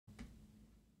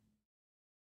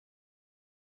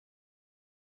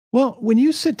Well, when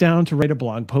you sit down to write a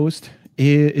blog post,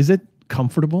 is it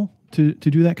comfortable to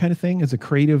do that kind of thing as a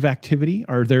creative activity?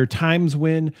 Are there times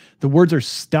when the words are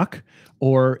stuck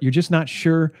or you're just not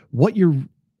sure what you're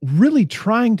really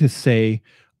trying to say,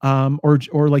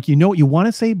 or like you know what you want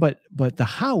to say, but the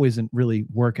how isn't really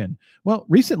working? Well,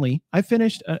 recently I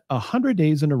finished a 100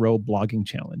 days in a row blogging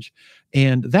challenge,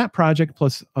 and that project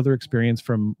plus other experience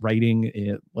from writing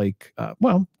it,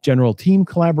 general team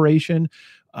collaboration,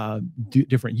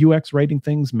 different UX writing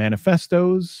things,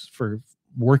 manifestos for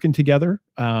working together,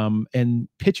 and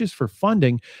pitches for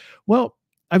funding. Well,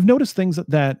 I've noticed things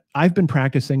that I've been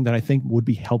practicing that I think would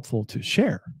be helpful to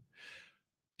share.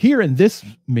 Here in this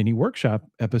mini workshop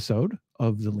episode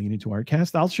of the Lean Into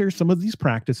Artcast, I'll share some of these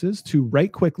practices to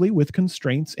write quickly with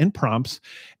constraints and prompts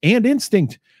and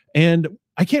instinct. And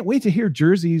I can't wait to hear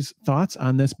Jerzy's thoughts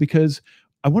on this, because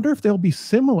I wonder if they'll be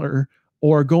similar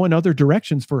or go in other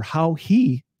directions for how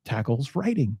he tackles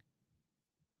writing.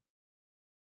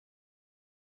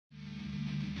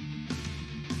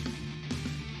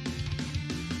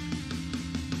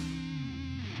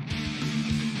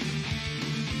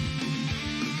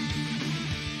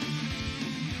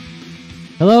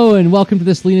 Hello, and welcome to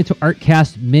this Lean Into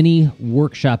Artcast mini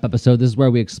workshop episode. This is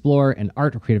where we explore an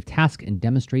art or creative task and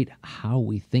demonstrate how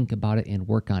we think about it and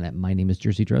work on it. My name is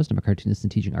Jerzy Drozd. I'm a cartoonist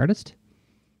and teaching artist.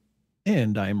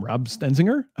 And I'm Rob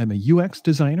Stenzinger. I'm a UX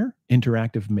designer,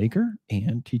 interactive maker,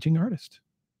 and teaching artist.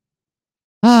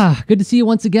 Good to see you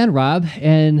once again, Rob,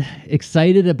 and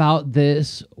excited about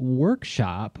this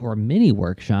workshop or mini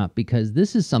workshop, because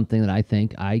this is something that I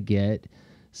think I get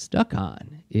stuck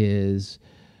on, is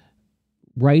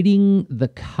writing the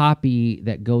copy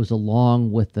that goes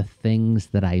along with the things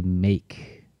that I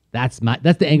make. That's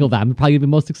the angle that I'm probably gonna be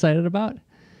most excited about,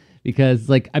 because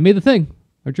I made the thing,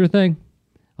 or drew a thing.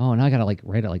 Oh, now I gotta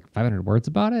write 500 words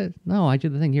about it. No, I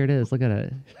did the thing. Here it is. Look at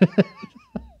it.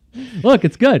 Look,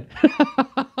 it's good.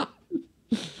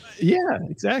 Yeah,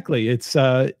 exactly. It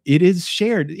is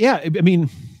shared. Yeah, I mean,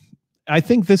 I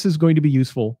think this is going to be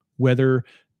useful, whether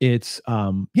it's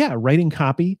writing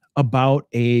copy about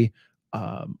a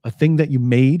thing that you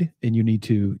made and you need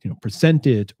to present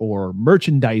it or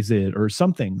merchandise it or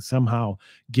something, somehow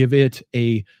give it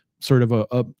a sort of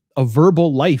a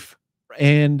verbal life.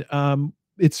 And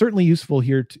it's certainly useful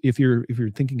here if you're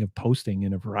thinking of posting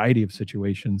in a variety of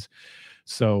situations.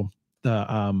 So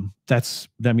that's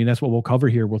what we'll cover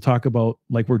here. We'll talk about,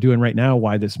 like we're doing right now,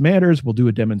 why this matters. We'll do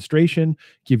a demonstration,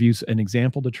 give you an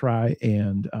example to try,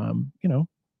 and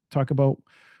talk about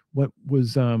what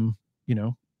was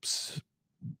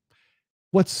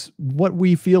what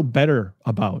we feel better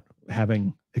about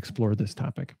having explored this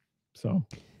topic. So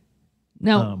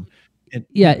now,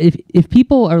 if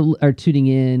people are tuning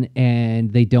in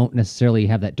and they don't necessarily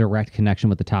have that direct connection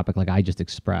with the topic like I just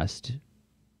expressed,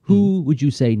 who would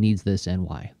you say needs this and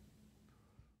why?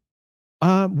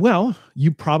 Well,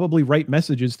 you probably write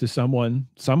messages to someone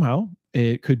somehow.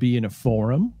 It could be in a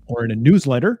forum or in a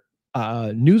newsletter.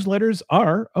 Newsletters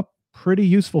are a pretty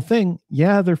useful thing.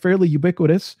 Yeah, they're fairly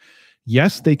ubiquitous.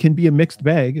 Yes, they can be a mixed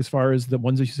bag as far as the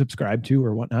ones that you subscribe to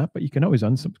or whatnot, but you can always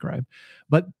unsubscribe.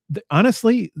 But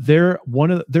honestly, they're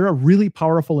a really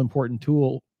powerful, important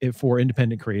tool for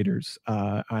independent creators.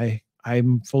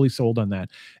 I'm fully sold on that.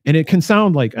 And it can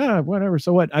sound like, whatever,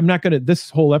 so what?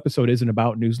 This whole episode isn't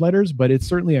about newsletters, but it's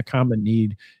certainly a common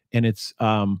need. And it's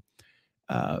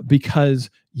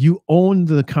because you own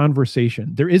the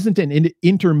conversation. There isn't an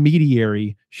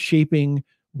intermediary shaping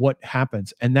what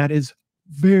happens. And that is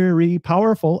very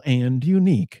powerful and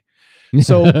unique.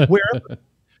 So wherever,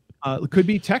 it could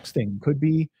be texting, could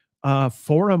be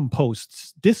forum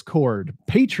posts, Discord,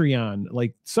 Patreon,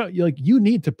 you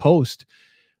need to post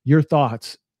your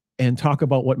thoughts and talk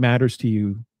about what matters to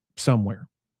you somewhere.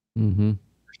 Mm-hmm.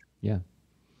 Yeah.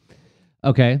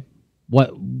 Okay.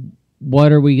 What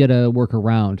are we going to work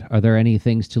around? Are there any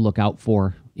things to look out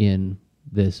for in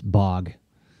this bog?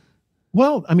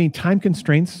 Well, I mean, time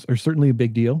constraints are certainly a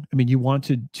big deal. I mean, you want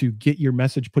to get your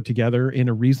message put together in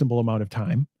a reasonable amount of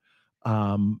time.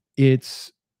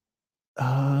 It's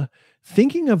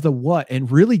thinking of the what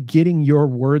and really getting your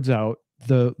words out,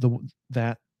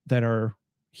 that are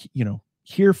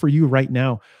here for you right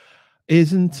now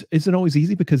isn't always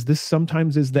easy, because this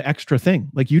sometimes is the extra thing,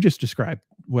 like you just described,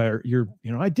 where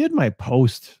I did my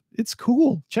post. It's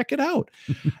cool. Check it out.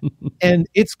 And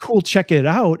it's cool. Check it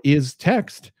out is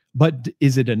text. But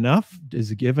is it enough?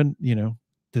 Is it given,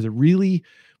 does it really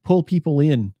pull people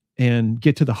in and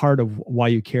get to the heart of why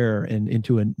you care and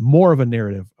into more of a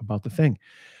narrative about the thing?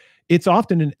 It's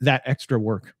often that extra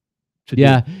work to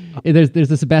Yeah, do.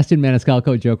 there's a Sebastian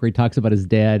Maniscalco joke where he talks about his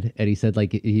dad, and he said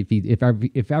like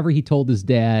if ever he told his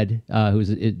dad,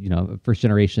 who's a first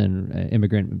generation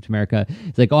immigrant to America,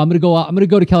 he's like, oh, I'm gonna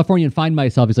go to California and find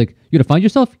myself. He's like, you're gonna find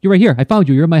yourself? You're right here. I found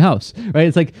you. You're in my house. Right?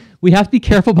 It's like we have to be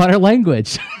careful about our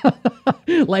language.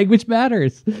 Language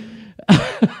matters.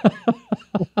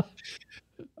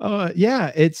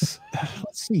 Yeah, it's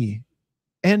let's see,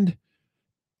 and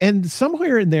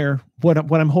somewhere in there, what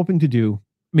I'm hoping to do.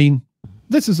 I mean,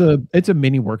 it's a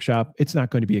mini workshop. It's not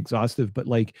going to be exhaustive, but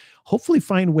like hopefully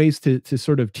find ways to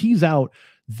sort of tease out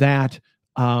that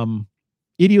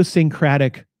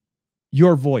idiosyncratic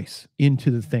your voice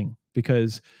into the thing,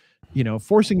 because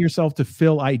forcing yourself to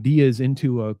fill ideas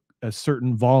into a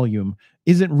certain volume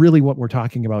isn't really what we're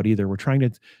talking about either. We're trying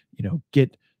to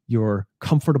get your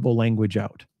comfortable language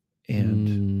out,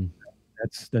 and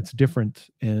that's different.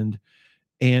 And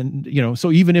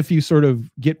so even if you sort of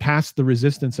get past the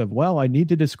resistance of, well, I need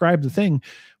to describe the thing,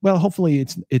 well, hopefully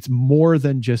it's more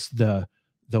than just the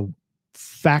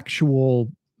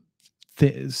factual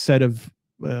set of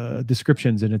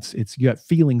descriptions, and it's you got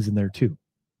feelings in there too.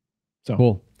 So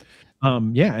cool.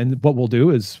 Yeah, and what we'll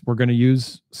do is we're going to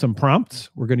use some prompts,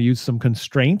 we're going to use some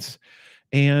constraints,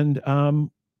 and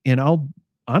I'll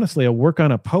work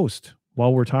on a post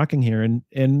while we're talking here, and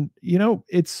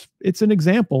it's an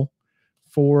example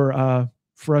for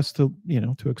us to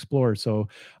to explore. So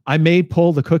I may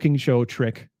pull the cooking show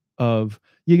trick of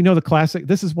the classic.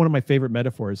 This is one of my favorite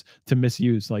metaphors to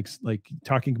misuse, like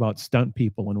talking about stunt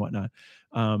people and whatnot,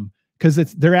 because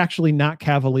they're actually not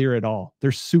cavalier at all.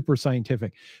 They're super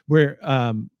scientific.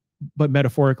 But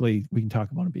metaphorically, we can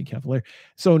talk about them being cavalier.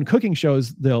 So in cooking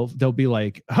shows, they'll be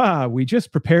like, we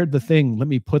just prepared the thing. Let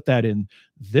me put that in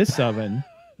this oven.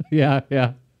 Yeah.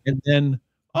 And then,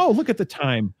 oh, look at the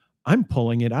time. I'm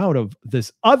pulling it out of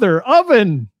this other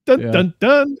oven. Dun, dun,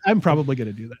 dun. I'm probably going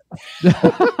to do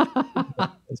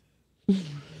that.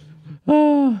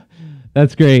 Oh,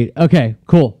 that's great. Okay,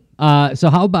 cool.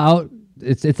 So how about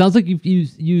it sounds like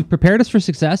you've prepared us for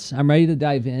success. I'm ready to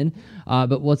dive in.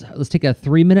 But let's take a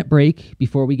 3-minute break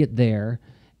before we get there,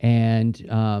 and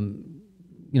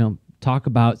talk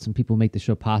about some people who make the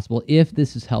show possible. If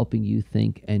this is helping you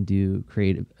think and do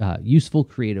useful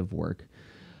creative work,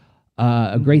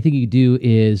 a great thing you do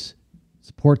is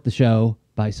support the show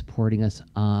by supporting us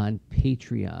on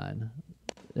Patreon.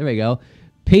 There we go.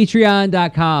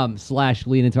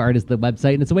 Patreon.com/lean into art is the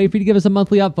website, and it's a way for you to give us a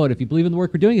monthly upvote if you believe in the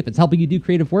work we're doing. If it's helping you do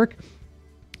creative work,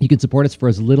 you can support us for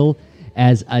as little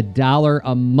as $1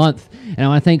 a month. And I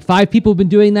want to thank 5 people who've been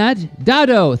doing that.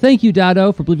 DADO, thank you,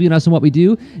 DADO, for believing in us and what we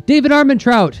do. David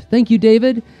Armantrout, thank you,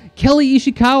 David. Kelly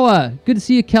Ishikawa, good to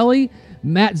see you, Kelly.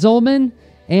 Matt Zolman,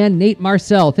 and Nate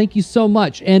Marcel, thank you so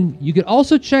much. And you can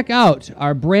also check out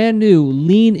our brand new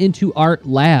Lean Into Art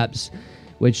Labs,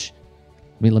 which,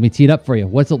 let me tee it up for you.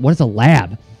 What is a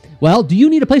lab? Well, do you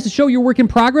need a place to show your work in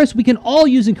progress? We can all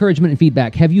use encouragement and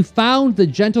feedback. Have you found the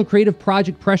gentle creative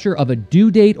project pressure of a due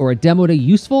date or a demo day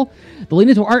useful? The Lean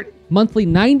Into Art monthly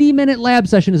 90-minute lab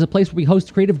session is a place where we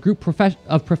host a creative group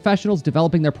of professionals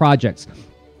developing their projects.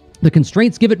 The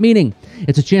constraints give it meaning.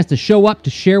 It's a chance to show up, to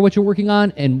share what you're working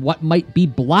on and what might be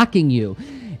blocking you.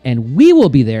 And we will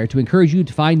be there to encourage you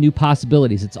to find new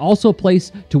possibilities. It's also a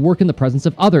place to work in the presence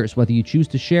of others, whether you choose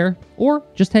to share or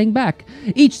just hang back.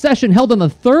 Each session, held on the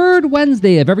 3rd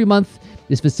Wednesday of every month,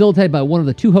 is facilitated by one of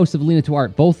the 2 hosts of Lean Into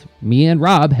Art. Both me and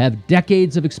Rob have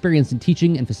decades of experience in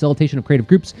teaching and facilitation of creative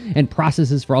groups and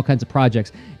processes for all kinds of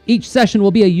projects. Each session will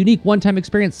be a unique one-time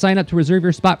experience. Sign up to reserve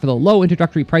your spot for the low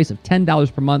introductory price of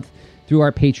 $10 per month through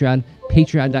our Patreon,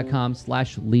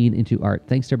 patreon.com/lean into art.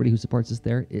 Thanks to everybody who supports us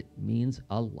there. It means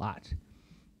a lot.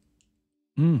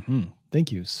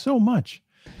 Thank you so much.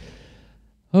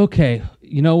 Okay,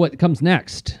 you know what comes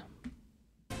next?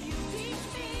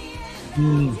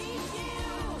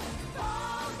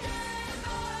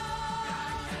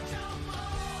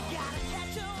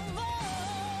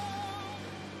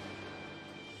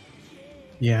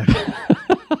 Yeah.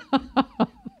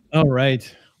 All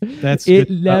right. That's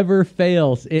it. Never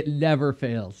fails. It never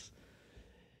fails.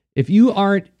 If you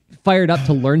aren't fired up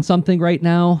to learn something right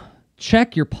now,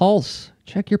 check your pulse.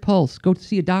 Check your pulse. Go to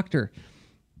see a doctor.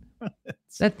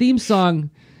 That theme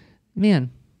song, man.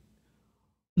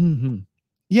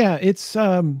 Yeah, it's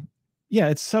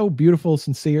so beautiful,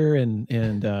 sincere,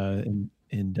 and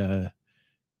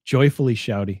joyfully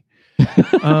shouty.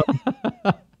 That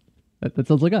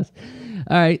sounds like us.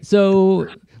 All right, so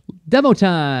demo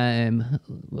time.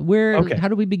 How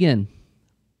do we begin?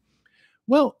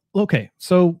 Well, okay.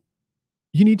 So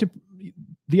you need to,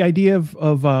 the idea of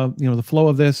the flow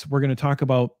of this, we're going to talk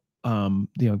about,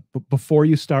 before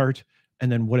you start,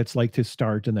 and then what it's like to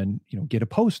start and then, get a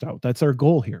post out. That's our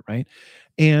goal here, right?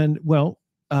 And well,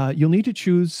 you'll need to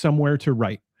choose somewhere to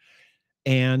write,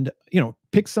 and,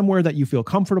 pick somewhere that you feel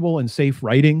comfortable and safe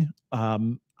writing.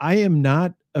 I am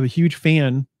not a huge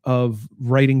fan of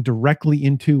writing directly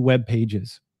into web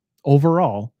pages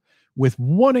overall, with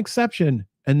one exception,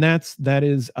 and that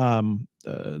is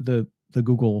the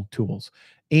Google tools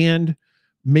and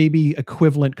maybe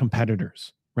equivalent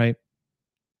competitors, right?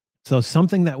 So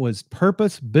something that was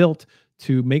purpose built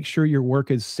to make sure your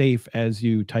work is safe as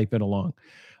you type it along.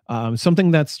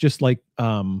 Something that's just like,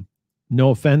 no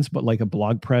offense, but like a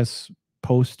blog press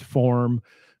post form,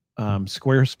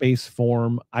 Squarespace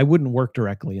form, I wouldn't work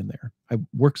directly in there. I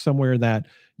work somewhere that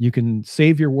you can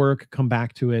save your work, come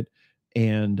back to it,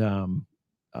 and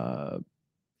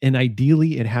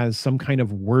ideally it has some kind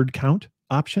of word count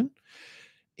option.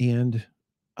 And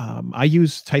I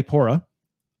use Typora.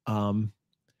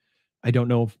 I don't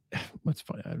know what's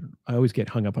funny. I always get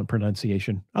hung up on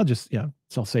pronunciation. I'll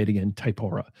say it again.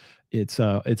 Typora. It's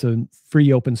a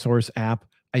free open source app.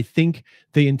 I think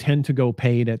they intend to go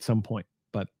paid at some point,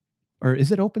 or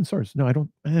is it open source? No, I don't.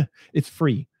 It's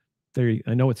free. I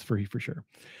know it's free for sure.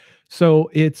 So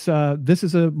this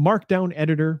is a markdown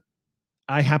editor.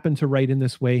 I happen to write in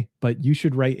this way, but you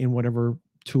should write in whatever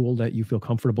tool that you feel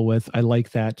comfortable with. I like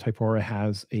that Typora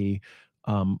has a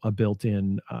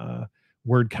built-in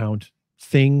word count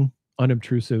thing,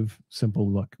 unobtrusive, simple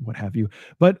look, what have you.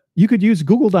 But you could use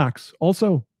Google Docs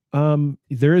also.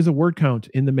 There is a word count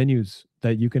in the menus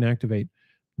that you can activate.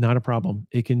 Not a problem.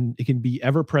 It can be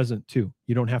ever present too.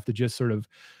 You don't have to just sort of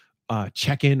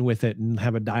check in with it and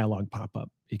have a dialogue pop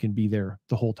up. It can be there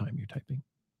the whole time you're typing.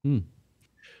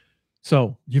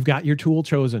 So you've got your tool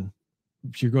chosen.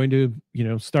 If you're going to,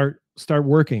 start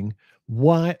working,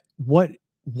 what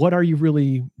are you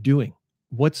really doing?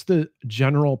 What's the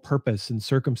general purpose and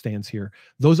circumstance here?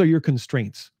 Those are your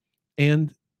constraints,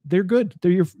 and they're good.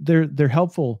 They're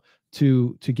helpful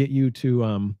to get you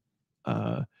to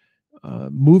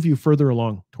move you further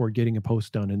along toward getting a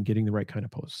post done and getting the right kind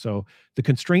of post. So the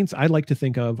constraints I like to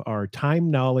think of are time,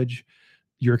 knowledge,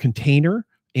 your container,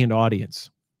 and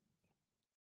audience.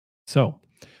 So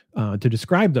to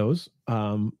describe those,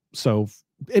 and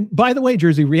by the way,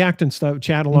 Jerzy, react and stuff,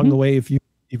 chat along the way if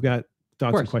you've got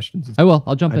thoughts and questions. I will.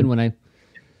 I'll jump in when I.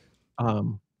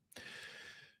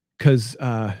 Because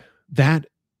that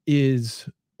is,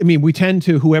 we tend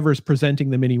to, whoever's presenting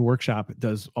the mini workshop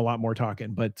does a lot more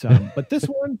talking, but this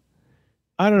one,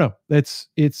 I don't know. It's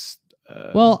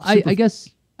well, I guess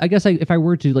if I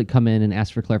were to come in and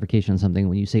ask for clarification on something,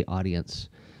 when you say audience,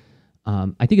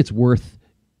 I think it's worth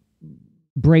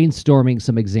brainstorming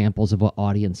some examples of what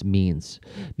audience means,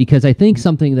 because I think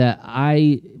something that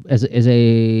I, as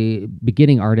a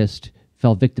beginning artist,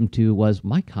 fell victim to was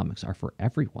my comics are for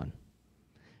everyone,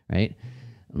 right?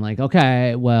 I'm like,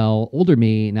 okay, well, older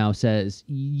me now says,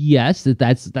 yes,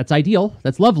 that's ideal.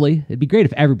 That's lovely. It'd be great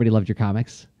if everybody loved your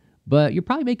comics, but you're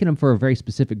probably making them for a very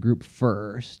specific group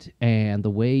first, and the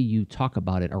way you talk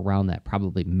about it around that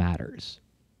probably matters,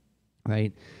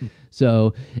 right?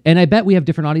 So, and I bet we have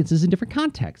different audiences in different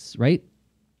contexts, right?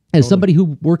 As somebody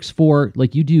who works for,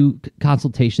 you do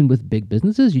consultation with big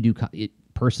businesses, you do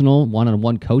personal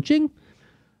one-on-one coaching,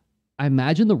 I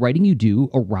imagine the writing you do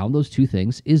around those two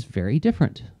things is very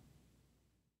different.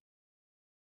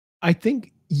 I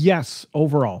think, yes,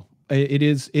 overall, it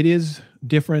is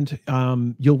different.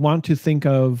 You'll want to think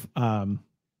of,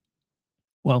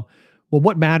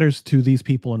 what matters to these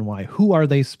people and why? Who are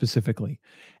they specifically?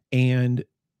 And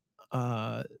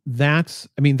that's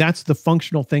the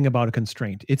functional thing about a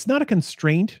constraint. It's not a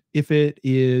constraint if it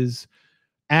is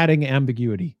adding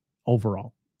ambiguity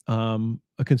overall.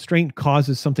 A constraint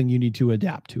causes something you need to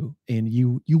adapt to, and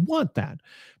you want that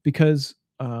because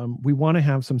we want to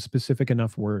have some specific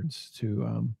enough words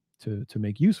to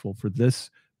make useful for this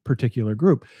particular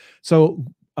group. So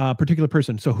particular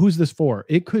person. So who's this for?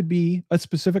 It could be a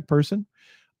specific person.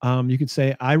 You could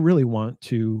say, I really want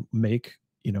to make,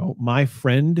 my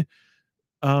friend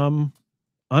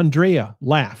Andrea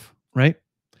laugh, right?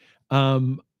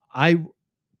 There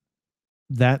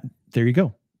you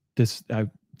go. This,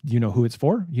 you know who it's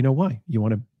for, you know why. You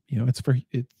want to,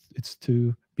 it's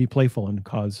to be playful and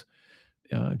cause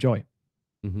joy.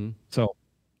 So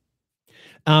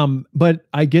but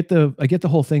I get the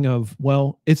whole thing of,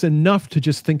 well, it's enough to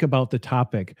just think about the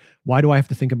topic. Why do I have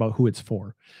to think about who it's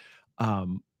for?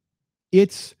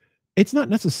 It's not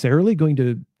necessarily going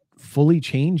to fully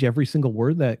change every single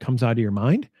word that comes out of your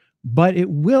mind, but it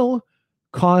will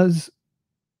cause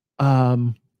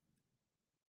I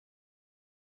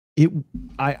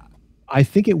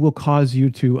think it will cause you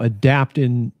to adapt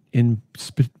in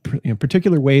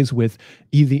particular ways with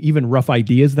even rough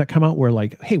ideas that come out where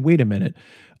like, hey, wait a minute,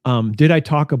 did I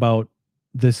talk about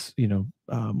this,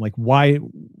 like why,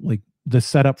 like the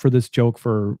setup for this joke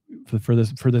for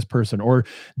this person, or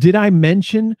did I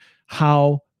mention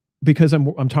how, because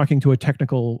I'm talking to a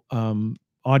technical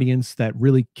audience that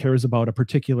really cares about a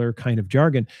particular kind of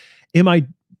jargon, am I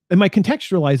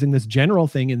contextualizing this general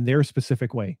thing in their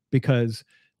specific way? Because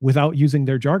without using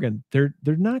their jargon, they're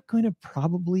not going to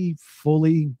probably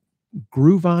fully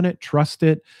groove on it, trust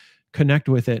it, connect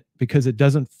with it, because it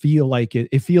doesn't feel like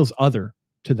it feels other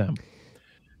to them.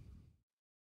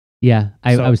 Yeah,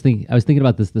 I was thinking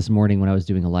about this morning when I was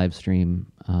doing a live stream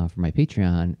for my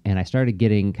Patreon, and I started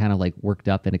getting kind of like worked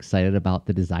up and excited about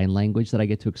the design language that I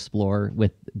get to explore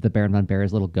with the Baron von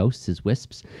Bear's little ghosts, his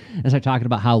wisps. And I started talking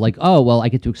about how like, oh, well, I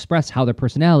get to express how their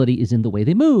personality is in the way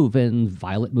they move, and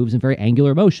Violet moves in very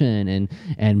angular motion,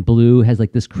 and Blue has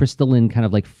like this crystalline kind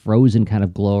of like frozen kind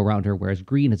of glow around her, whereas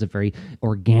Green has a very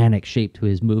organic shape to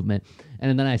his movement.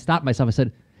 And then I stopped myself. I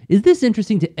said, is this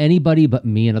interesting to anybody but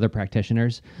me and other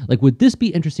practitioners? Like, would this be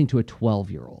interesting to a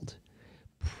 12-year-old?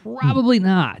 Probably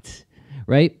not,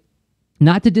 right?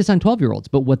 Not to diss on 12-year-olds,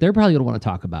 but what they're probably going to want to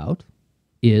talk about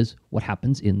is what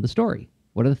happens in the story.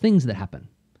 What are the things that happen?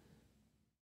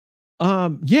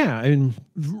 Yeah, and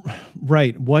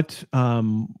right. What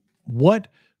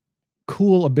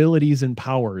cool abilities and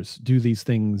powers do these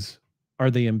things, are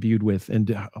they imbued with,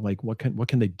 and like what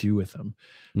can they do with them?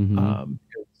 Mm-hmm.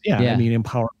 Yeah, I mean,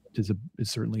 empowerment is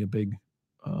certainly a big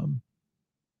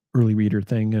early reader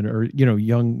thing, and or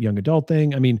young adult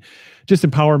thing. I mean, just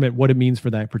empowerment, what it means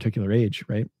for that particular age,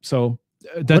 right? So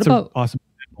that's an awesome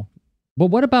example. But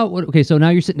what about okay, so now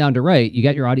you're sitting down to write, you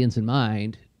got your audience in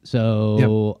mind.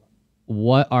 So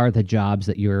what are the jobs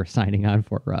that you're signing on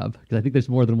for, Rob? Because I think there's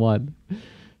more than one.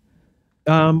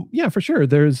 Yeah, for sure.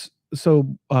 There's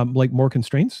like more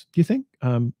constraints, do you think?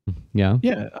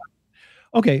 Yeah.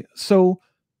 Okay, so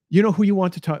you know who you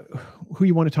want to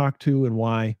talk to and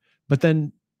why, but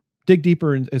then dig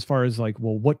deeper as far as like,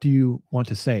 well, what do you want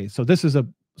to say? So this is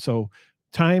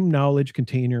time, knowledge,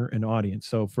 container, and audience.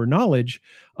 So for knowledge,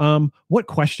 what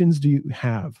questions do you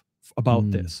have about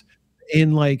this?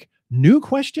 And like new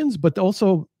questions, but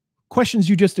also questions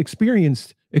you just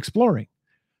experienced exploring.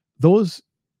 Those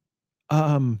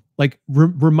like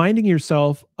reminding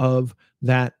yourself of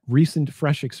that recent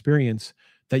fresh experience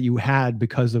that you had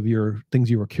because of your things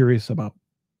you were curious about.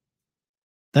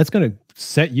 That's going to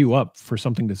set you up for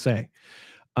something to say.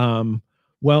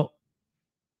 Well,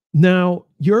 now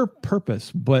your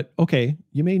purpose, but okay,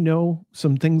 you may know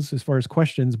some things as far as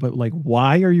questions, but like,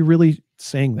 why are you really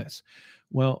saying this?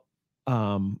 Well,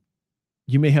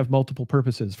 you may have multiple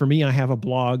purposes. For me, I have a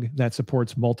blog that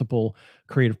supports multiple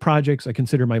creative projects. I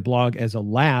consider my blog as a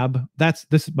lab. This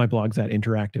is my blog's at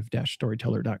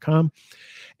interactive-storyteller.com.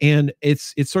 And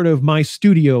it's sort of my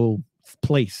studio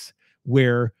place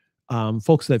where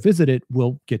folks that visit it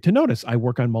will get to notice I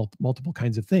work on multiple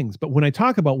kinds of things. But when I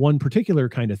talk about one particular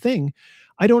kind of thing,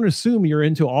 I don't assume you're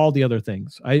into all the other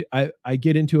things. I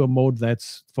get into a mode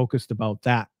that's focused about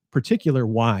that particular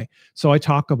why. So I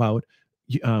talk about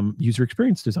user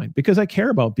experience design because I care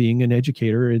about being an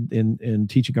educator and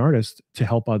teaching artists to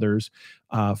help others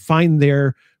find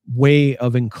their way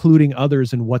of including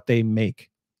others in what they make.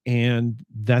 And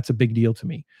that's a big deal to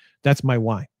me. That's my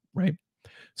why, right?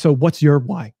 So what's your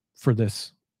why for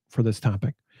this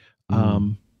topic?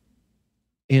 And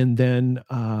then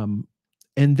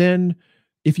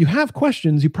if you have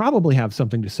questions, you probably have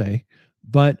something to say,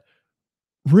 but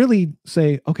really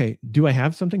say, okay, do I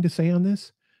have something to say on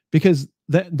this? Because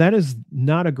that is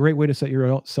not a great way to set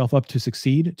yourself up to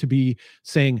succeed, to be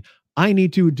saying, I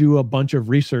need to do a bunch of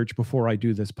research before I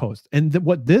do this post. And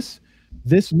what this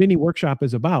mini workshop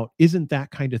is about isn't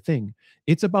that kind of thing.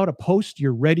 It's about a post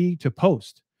you're ready to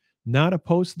post, not a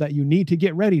post that you need to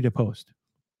get ready to post.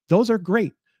 Those are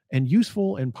great and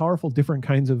useful and powerful, different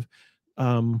kinds of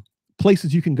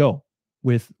places you can go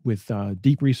with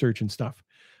deep research and stuff.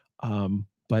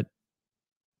 But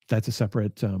that's a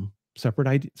separate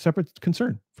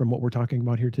concern from what we're talking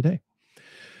about here today.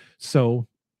 So,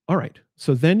 all right.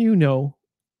 So then you know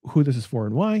who this is for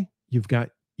and why. You've got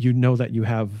your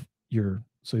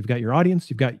audience,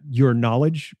 you've got your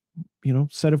knowledge,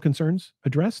 set of concerns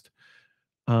addressed.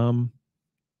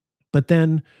 But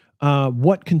then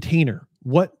what container,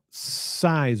 what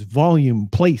size, volume,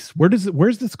 place,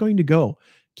 where's this going to go?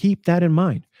 Keep that in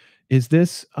mind. Is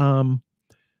this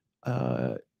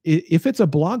if it's a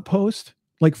blog post,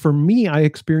 like for me, I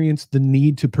experienced the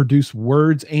need to produce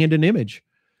words and an image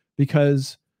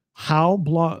because how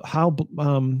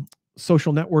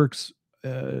social networks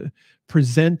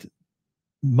present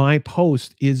my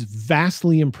post is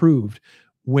vastly improved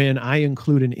when I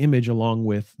include an image along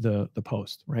with the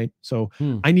post, right? So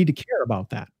I need to care about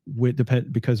that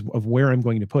because of where I'm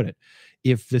going to put it.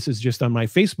 If this is just on my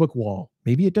Facebook wall,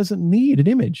 maybe it doesn't need an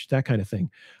image, that kind of thing.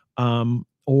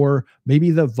 Or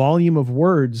maybe the volume of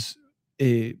words,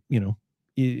 you know,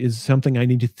 is something I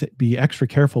need to be extra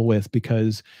careful with,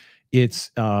 because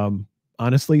it's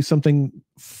honestly something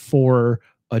for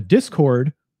a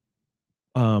Discord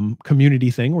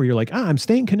community thing where you're like, I'm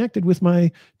staying connected with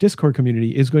my Discord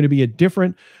community, is going to be a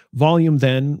different volume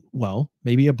than, well,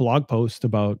 maybe a blog post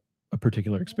about a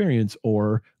particular experience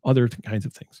or other kinds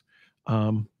of things.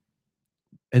 And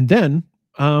then,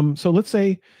 so let's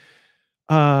say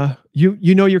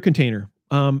you know your container.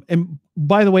 And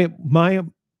by the way, my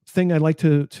thing I like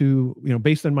to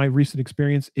based on my recent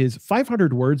experience, is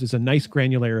 500 words is a nice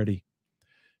granularity.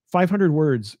 500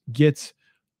 words gets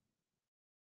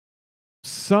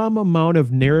some amount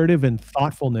of narrative and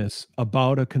thoughtfulness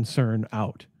about a concern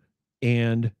out.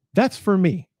 And that's for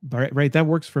me, right? That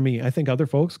works for me. I think other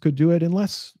folks could do it in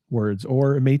less words,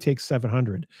 or it may take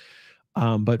 700.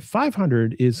 But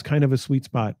 500 is kind of a sweet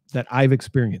spot that I've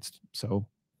experienced. So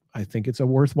I think it's a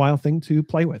worthwhile thing to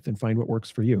play with and find what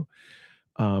works for you.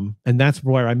 And that's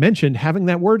where I mentioned having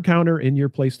that word counter in your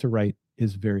place to write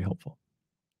is very helpful.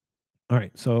 All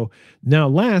right. So now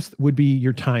last would be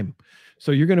your time.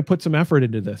 So you're going to put some effort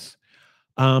into this.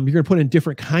 You're going to put in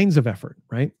different kinds of effort,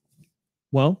 right?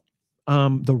 Well,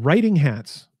 the writing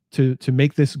hats to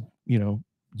make this,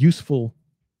 useful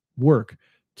work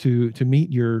to meet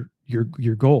your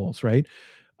goals, right?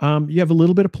 You have a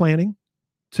little bit of planning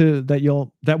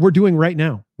that we're doing right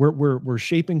now. We're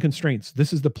shaping constraints.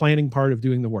 This is the planning part of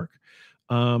doing the work.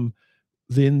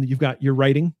 Then you've got your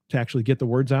writing to actually get the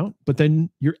words out, but then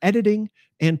you're editing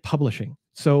and publishing.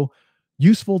 So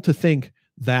useful to think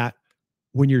that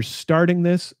when you're starting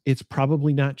this, it's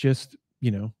probably not just,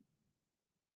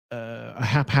 a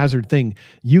haphazard thing.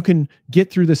 You can get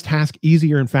through this task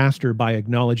easier and faster by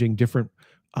acknowledging different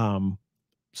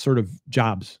sort of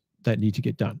jobs that need to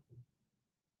get done.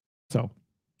 So,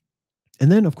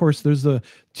 and then of course, there's the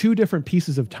two different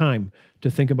pieces of time to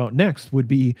think about next would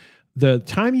be the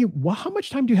time how much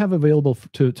time do you have available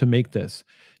to make this?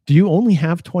 Do you only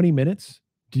have 20 minutes?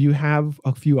 Do you have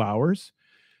a few hours?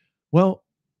 Well,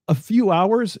 a few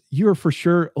hours, you're for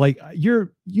sure, like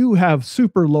you have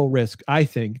super low risk, I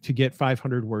think, to get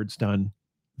 500 words done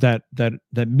that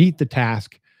meet the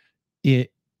task in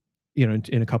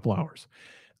a couple hours.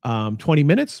 20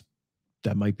 minutes,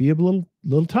 that might be a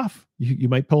little tough. You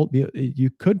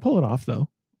could pull it off though.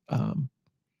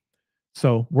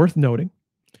 So worth noting.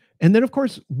 And then of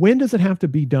course, when does it have to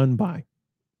be done by?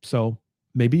 So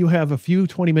maybe you have a few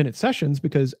 20-minute sessions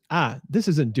because, this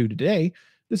isn't due today.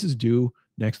 This is due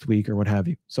next week or what have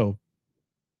you. So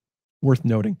worth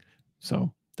noting.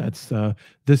 So that's So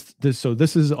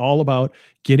this is all about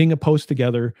getting a post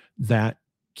together that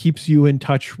keeps you in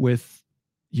touch with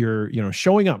your,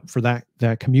 showing up for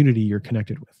that community you're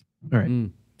connected with. All right.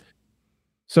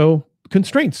 So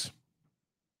constraints.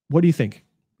 What do you think?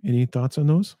 Any thoughts on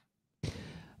those?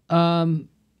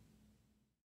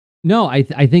 No, I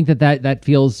think that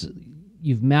feels,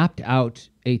 you've mapped out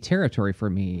a territory for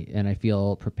me, and I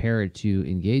feel prepared to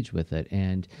engage with it.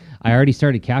 And I already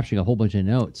started capturing a whole bunch of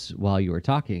notes while you were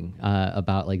talking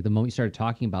about, like, the moment you started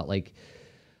talking about, like,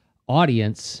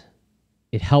 audience,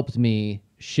 it helped me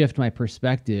shift my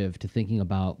perspective to thinking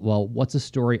about, well, what's a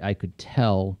story I could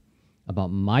tell about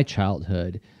my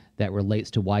childhood that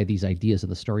relates to why these ideas of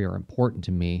the story are important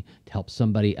to me, to help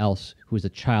somebody else who is a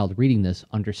child reading this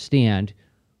understand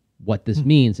what this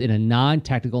means in a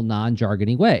non-technical,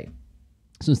 non-jargony way.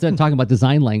 So instead of talking about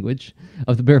design language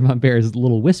of the Barefoot Bears'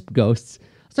 little wisp ghosts,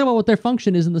 let's talk about what their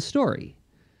function is in the story,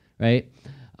 right?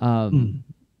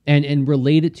 And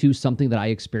relate it to something that I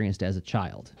experienced as a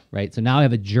child, right? So now I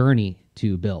have a journey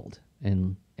to build,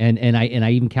 and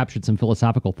I even captured some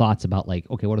philosophical thoughts about, like,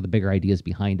 okay, what are the bigger ideas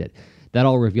behind it? That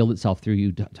all revealed itself through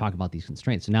you talking about these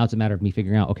constraints. So now it's a matter of me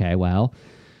figuring out, okay, well,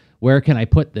 where can I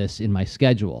put this in my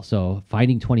schedule? So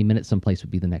finding 20 minutes someplace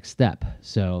would be the next step.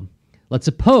 So let's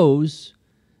suppose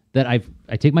that I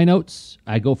take my notes,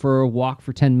 I go for a walk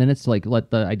for 10 minutes to, like,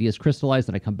 let the ideas crystallize,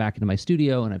 then I come back into my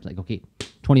studio and I'm like, okay,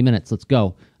 20 minutes, let's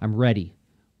go. I'm ready.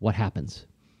 What happens?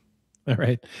 All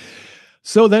right.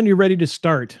 So then you're ready to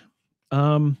start.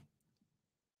 But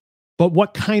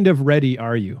what kind of ready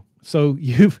are you? So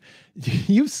you've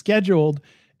scheduled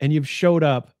and you've showed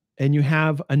up and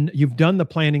you've done the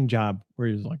planning job where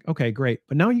you're like, okay, great.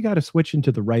 But now you got to switch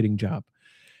into the writing job.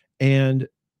 And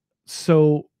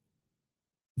so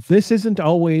this isn't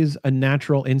always a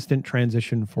natural instant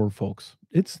transition for folks.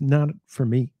 It's not for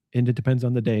me, and it depends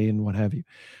on the day and what have you.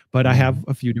 But I have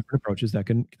a few different approaches that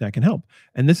can help.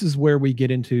 And this is where we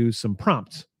get into some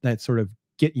prompts that sort of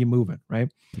get you moving, right?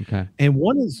 Okay. And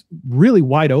one is really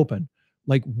wide open.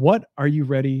 Like, what are you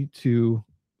ready to?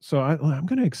 So I'm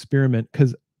going to experiment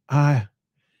because I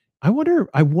wonder.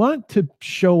 I want to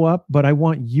show up, but I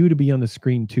want you to be on the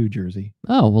screen too, Jerzy.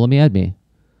 Oh, well, let me add me.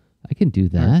 I can do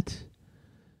that. Right.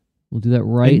 We'll do that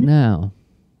right now.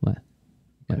 What?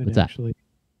 What's that? Actually,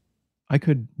 I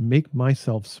could make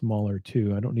myself smaller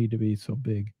too. I don't need to be so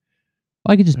big.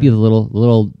 I could just be the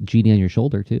little genie on your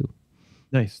shoulder too.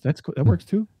 Nice. That's cool. That works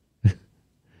too. All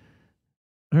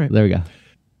right. There we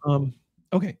go.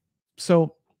 Okay.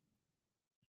 So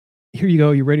here you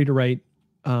go. You're ready to write.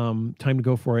 Time to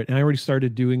go for it. And I already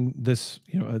started doing this,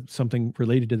 something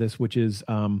related to this, which is,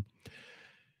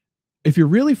 if you're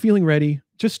really feeling ready,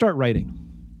 just start writing.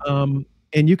 And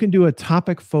you can do a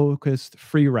topic focused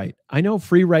free write. I know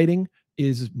free writing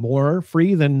is more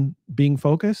free than being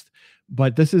focused,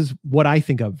 but this is what I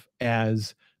think of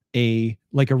as a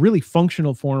really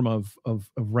functional form of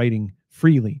writing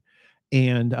freely.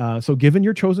 And so given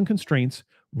your chosen constraints,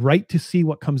 write to see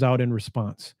what comes out in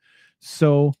response.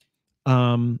 So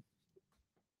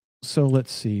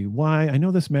let's see why I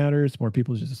know this matters. More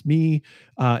people, just me.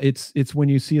 It's when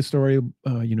you see a story,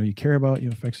 you care about,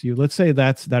 affects you. Let's say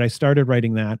that I started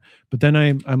writing that, but then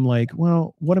I'm like,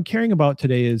 well, what I'm caring about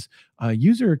today is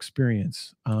user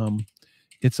experience.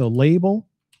 It's a label.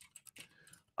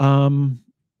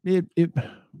 It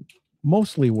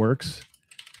mostly works.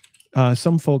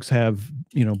 Some folks have,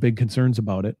 big concerns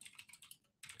about it,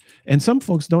 and some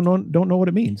folks don't know what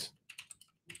it means.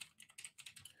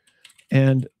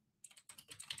 And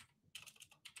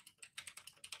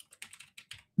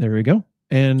there we go.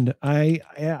 And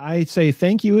I say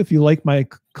thank you if you like my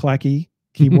clacky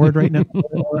keyboard right now.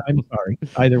 I'm sorry.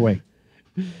 Either way,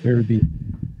 there would be.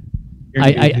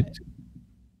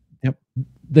 Yep.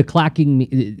 The clacking,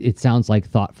 it sounds like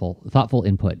thoughtful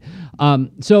input.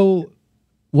 So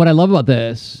what I love about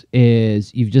this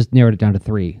is you've just narrowed it down to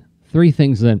three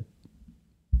things that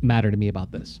matter to me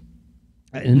about this.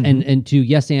 And to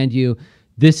yes and you,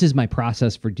 this is my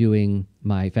process for doing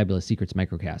my Fabulous Secrets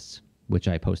microcasts, which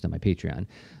I post on my Patreon.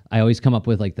 I always come up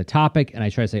with the topic, and I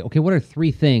try to say, okay, what are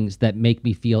 3 things that make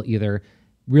me feel either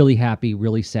really happy,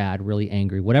 really sad, really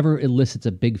angry, whatever elicits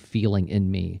a big feeling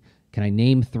in me. Can I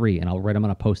name 3? And I'll write them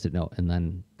on a Post-it note, and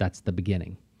then that's the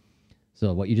beginning.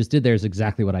 So what you just did there is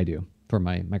exactly what I do for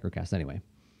my microcast anyway.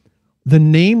 The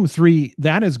name 3,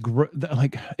 that is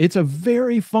it's a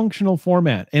very functional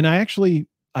format. And I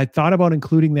thought about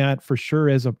including that for sure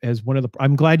as one of the,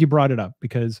 I'm glad you brought it up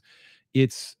because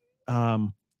it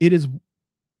is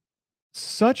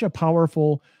such a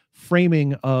powerful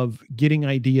framing of getting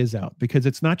ideas out, because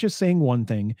it's not just saying one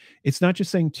thing. It's not just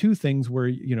saying 2 things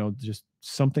where, just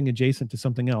something adjacent to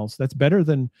something else. That's better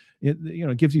than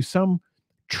it gives you some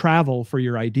travel for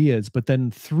your ideas, but then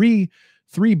 3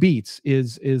 beats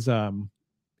is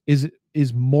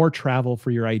more travel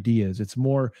for your ideas. It's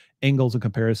more angles of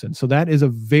comparison. So that is a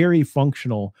very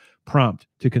functional prompt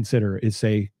to consider, is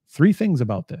say 3 things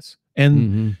about this.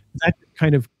 And that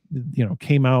kind of,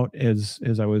 came out as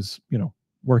I was,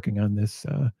 working on this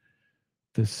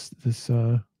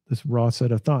raw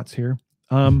set of thoughts here.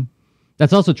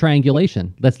 That's also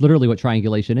triangulation. That's literally what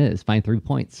triangulation is. Find 3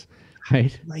 points,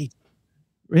 right? Right.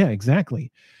 Yeah,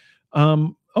 exactly.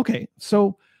 Okay.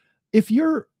 So if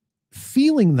you're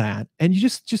feeling that and you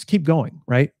just keep going,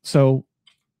 right? So,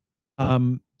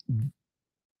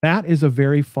 that is a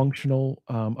very functional,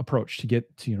 approach to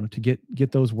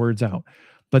get those words out.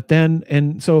 But then,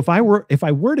 and so if I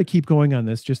were to keep going on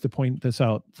this, just to point this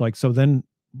out, so then,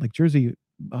 like Jerzy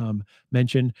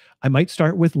mentioned, I might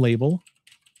start with label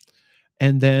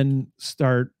and then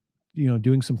start,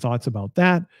 doing some thoughts about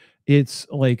that. It's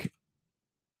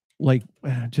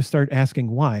just start asking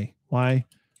why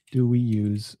do we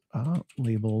use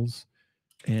labels,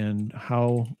 and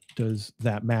how does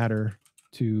that matter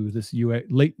to this UX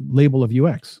label of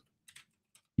UX?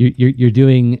 You're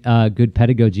doing good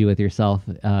pedagogy with yourself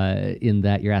in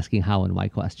that you're asking how and why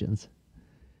questions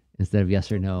instead of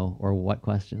yes or no or what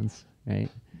questions, right?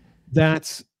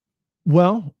 That's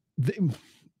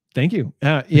thank you.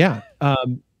 Yeah,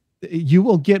 you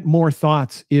will get more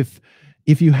thoughts if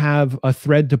you have a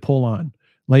thread to pull on.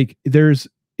 Like if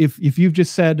you've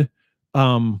just said,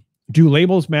 do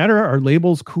labels matter? Are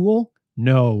labels cool?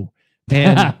 No.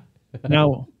 And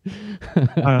now,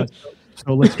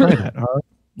 so let's try that. Are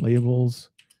labels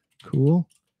cool?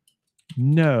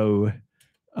 No.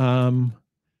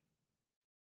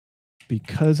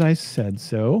 because I said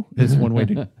so is one way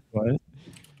to do it.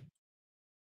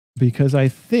 Because I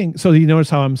think so. You notice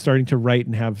how I'm starting to write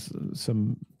and have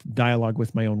some dialogue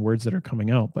with my own words that are coming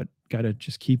out, but got to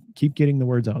just keep getting the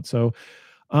words out. So,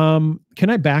 can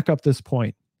I back up this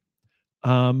point?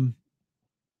 Let's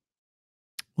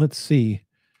see.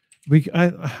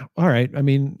 All right. I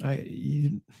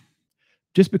mean,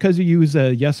 just because you use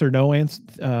a yes or no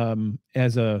answer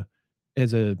as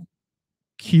a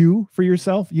cue for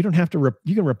yourself, you don't have to.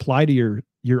 You can reply to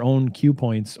your own cue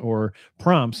points or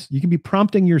prompts. You can be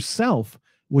prompting yourself,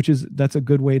 that's a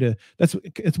good way to.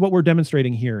 It's what we're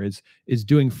demonstrating here is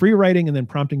doing free writing and then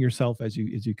prompting yourself as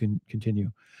you can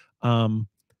continue.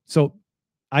 So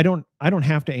I don't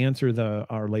have to answer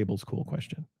our labels cool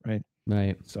question, right?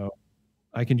 Right. So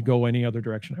I can go any other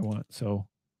direction I want. So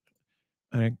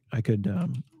I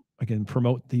can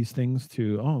promote these things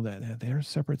to, that they're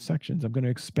separate sections. I'm going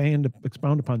to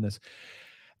expound upon this.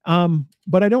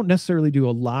 But I don't necessarily do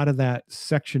a lot of that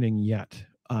sectioning yet.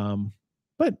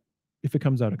 But if it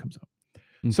comes out, it comes out.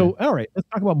 Okay. So, all right, let's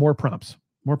talk about more prompt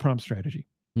strategy.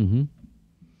 Mm-hmm.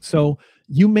 So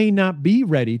you may not be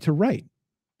ready to write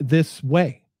this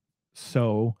way.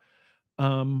 So,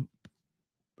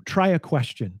 try a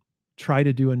question, try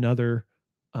to do another,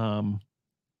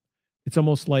 it's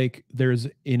almost like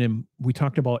we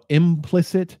talked about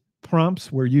implicit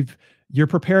prompts where you're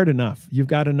prepared enough. You've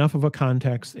got enough of a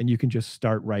context and you can just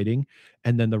start writing,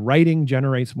 and then the writing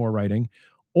generates more writing.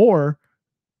 Or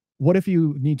what if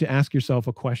you need to ask yourself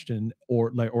a question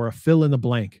or a fill in the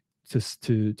blank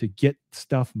to get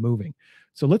stuff moving?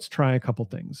 So let's try a couple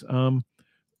things.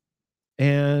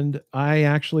 And I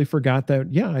actually forgot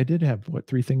that, yeah, I did have what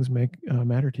 3 things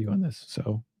matter to you on this.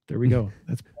 So there we go.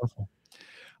 That's powerful.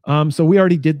 So we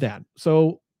already did that.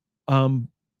 So,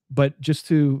 but just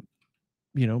to,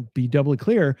 be doubly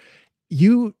clear,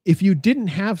 if you didn't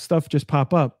have stuff just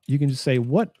pop up, you can just say,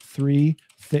 what 3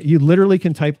 you literally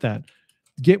can type that,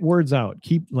 get words out,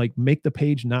 make the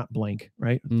page not blank,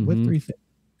 right? Mm-hmm. What 3 things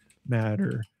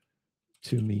matter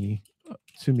to me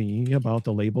about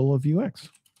the label of UX?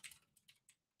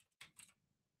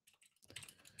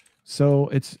 So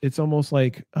it's almost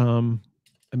like,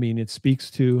 it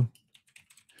speaks to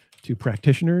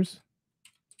practitioners,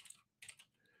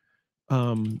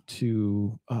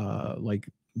 to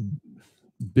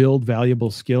build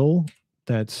valuable skill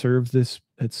that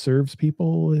serves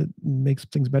people. It makes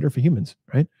things better for humans,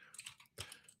 right?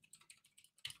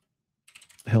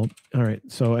 All right.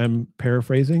 So I'm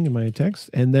paraphrasing in my text,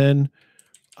 and then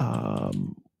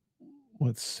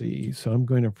let's see. So I'm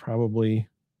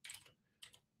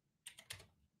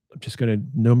just going to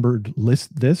numbered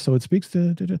list this so it speaks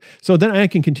to. So then I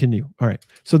can continue. All right.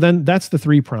 So then that's the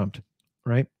 3 prompt,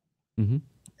 right? Mm-hmm.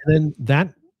 And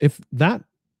then if that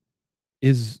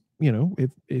is,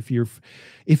 if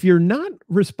you're not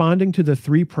responding to the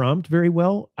 3 prompt very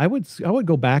well, I would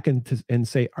go back and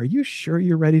say, are you sure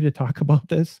you're ready to talk about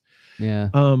this?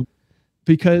 Yeah.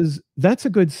 Because that's a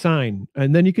good sign.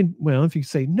 And then you can, if you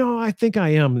say, no, I think I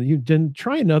am, you then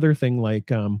try another thing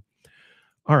like, all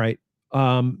right,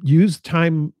 use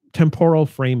temporal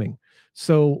framing.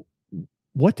 So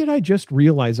what did I just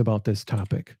realize about this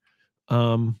topic?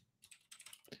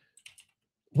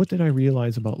 What did I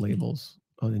realize about labels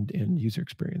and user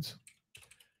experience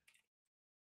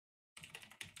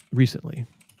recently?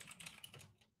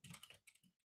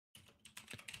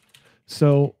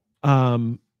 So,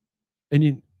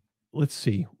 let's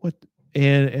see what,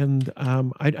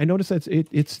 I noticed that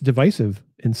it's divisive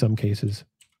in some cases.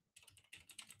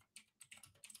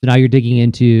 So now you're digging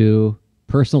into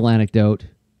personal anecdote.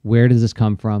 Where does this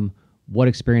come from? What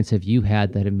experience have you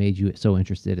had that have made you so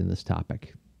interested in this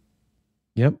topic?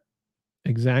 Yep,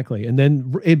 exactly. And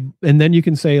then you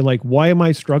can say, like, why am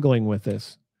I struggling with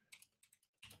this?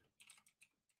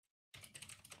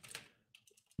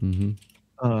 Mm-hmm.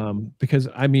 Because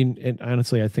and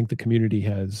honestly, I think the community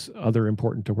has other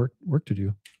important work to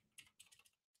do.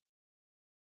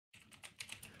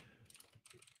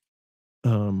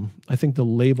 I think the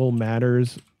label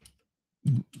matters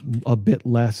a bit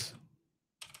less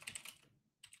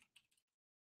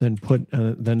than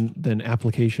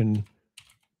application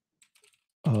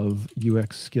of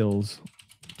UX skills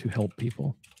to help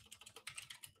people.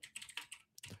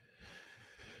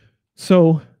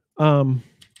 So, and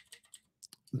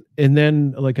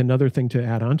then like another thing to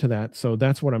add on to that. So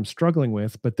that's what I'm struggling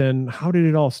with. But then how did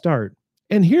it all start?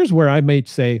 And here's where I may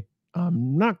say,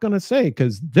 I'm not going to say,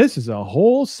 because this is a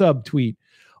whole subtweet,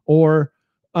 or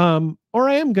I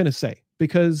am going to say,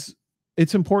 because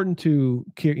it's important to,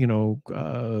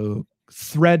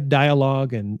 thread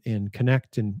dialogue and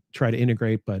connect and try to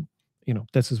integrate. But,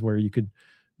 this is where you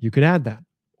You could add that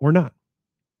or not.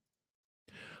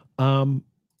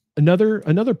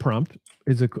 Another prompt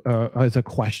is a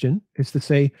question, is to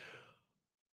say,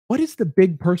 what is the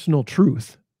big personal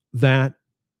truth that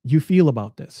you feel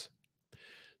about this?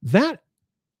 That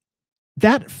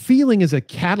feeling is a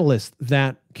catalyst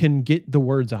that can get the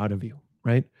words out of you,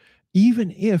 right?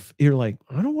 Even if you're like,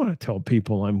 I don't want to tell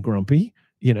people I'm grumpy,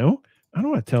 I don't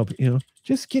want to tell,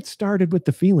 just get started with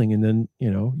the feeling, and then,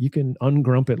 you can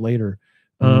ungrump it later.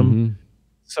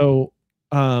 So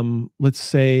let's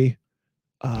say,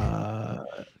 yeah.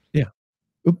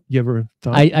 You ever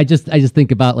thought? I just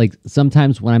think about, like,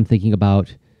 sometimes when I'm thinking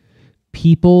about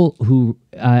people who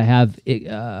have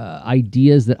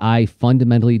ideas that I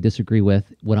fundamentally disagree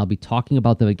with, when I'll be talking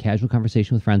about them in casual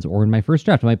conversation with friends, or in my first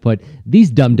draft, I might put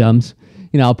these dum-dums,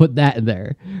 I'll put that in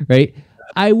there, right?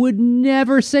 I would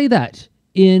never say that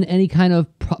in any kind of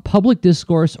public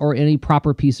discourse or any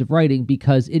proper piece of writing,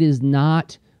 because it is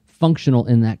not functional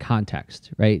in that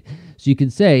context, right? So you can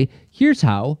say, here's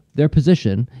how their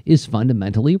position is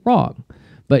fundamentally wrong.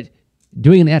 But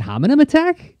doing an ad hominem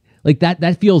attack, like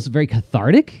that feels very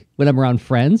cathartic when I'm around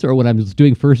friends or when I'm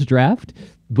doing first draft,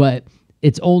 but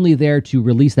it's only there to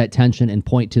release that tension and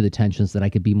point to the tensions that I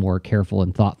could be more careful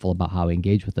and thoughtful about how I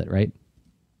engage with it, right?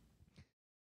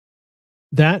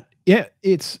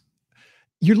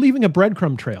 You're leaving a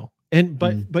breadcrumb trail,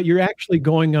 but you're actually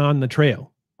going on the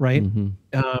trail, right?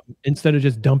 Instead of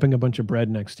just dumping a bunch of bread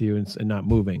next to you and not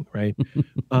moving, right?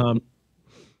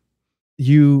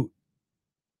 You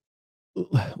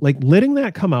like letting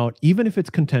that come out, even if it's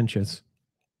contentious,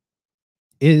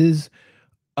 is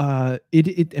I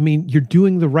mean, you're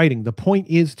doing the writing. The point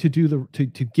is to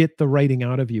get the writing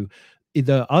out of you.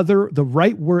 The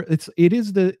right word, it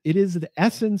is the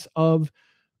essence of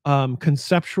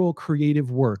conceptual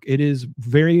creative work. It is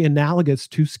very analogous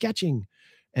to sketching.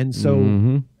 And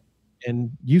so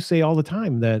and you say all the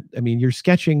time that, I mean, you're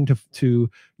sketching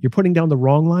you're putting down the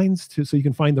wrong lines so you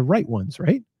can find the right ones,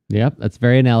 right? Yep, that's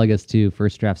very analogous to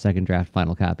first draft, second draft,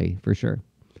 final copy, for sure.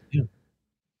 Yeah.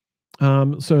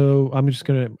 So I'm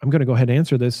gonna go ahead and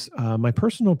answer this. My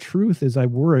personal truth is I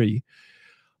worry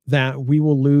that we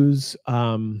will lose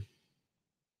we'll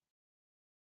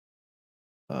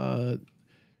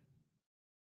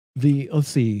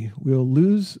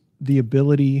lose the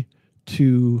ability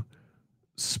to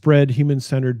spread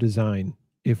human-centered design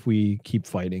if we keep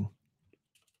fighting.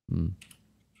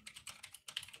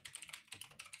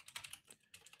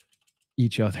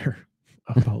 Each other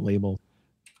about labels.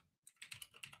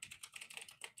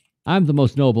 I'm the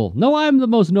most noble. No, I'm the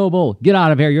most noble. Get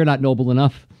out of here. You're not noble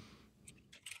enough.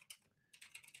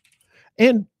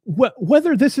 And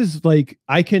whether this is like,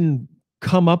 I can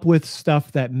come up with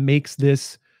stuff that makes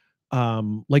this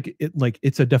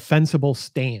it's a defensible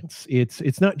stance.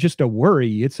 It's not just a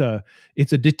worry. It's a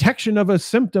detection of a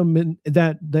symptom, and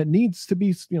that needs to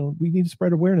be, we need to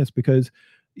spread awareness, because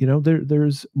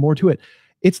there's more to it.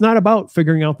 It's not about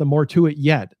figuring out the more to it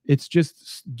yet. It's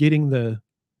just getting the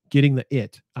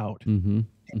it out.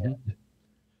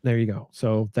 There you go.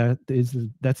 So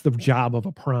that's the job of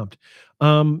a prompt.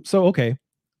 Okay.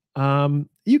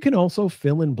 You can also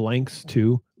fill in blanks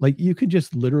too. Like, you could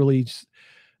just literally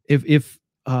if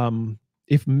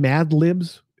Mad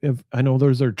Libs, if I know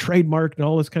those are trademarked and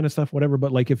all this kind of stuff, whatever,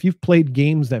 but like, if you've played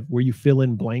games where you fill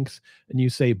in blanks and you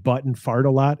say butt and fart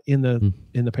a lot in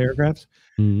the paragraphs,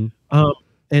 and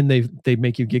they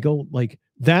make you giggle, like,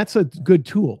 that's a good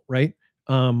tool, right?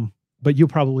 But you'll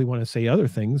probably want to say other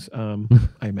things, I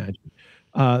imagine.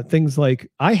 Things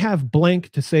like, I have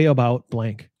blank to say about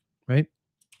blank, right?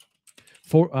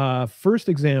 For first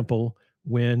example,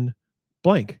 when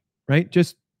blank, right?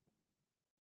 Just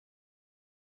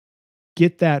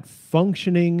get that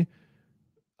functioning,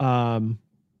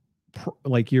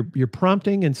 like you're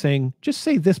prompting and saying, just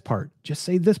say this part, just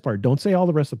say this part. Don't say all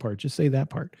the rest of the part, just say that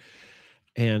part.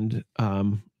 And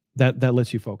that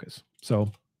lets you focus.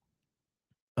 So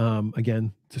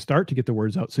again, to get the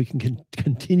words out, so you can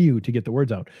continue to get the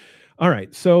words out. All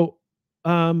right. So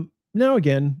now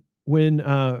again,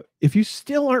 if you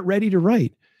still aren't ready to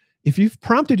write, if you've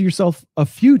prompted yourself a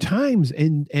few times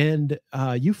and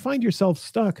you find yourself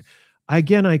stuck,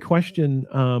 again, I question,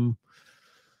 are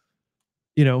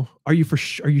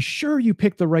you sure you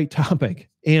picked the right topic?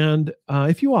 And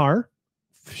if you are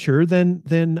sure, then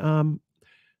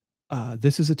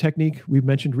this is a technique we've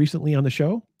mentioned recently on the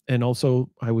show. And also,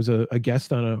 I was a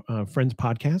guest on a friend's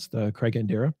podcast, Craig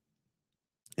Andera,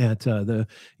 at the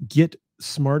Get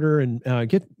Smarter and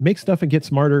Make Stuff and Get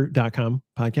Smarter.com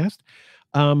podcast,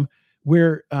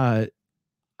 where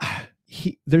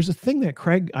there's a thing that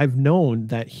Craig, I've known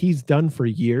that he's done for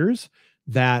years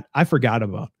that I forgot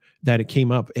about. that it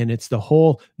came up, and it's the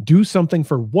whole do something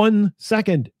for 1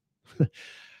 second.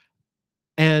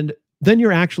 And then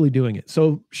you're actually doing it.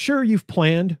 So sure, you've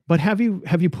planned, but have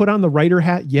you put on the writer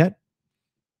hat yet?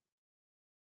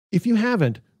 If you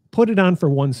haven't, put it on for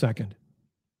 1 second.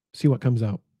 See what comes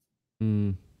out.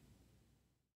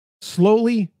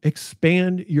 Slowly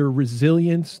expand your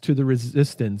resilience to the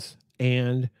resistance,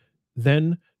 and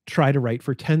then try to write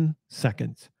for 10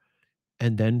 seconds.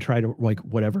 And then try to, like,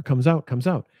 whatever comes out, comes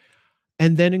out.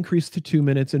 And then increase to 2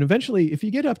 minutes. And eventually, if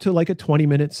you get up to like a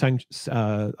 20-minute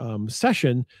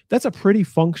session, that's a pretty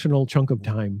functional chunk of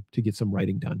time to get some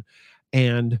writing done.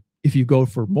 And if you go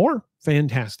for more,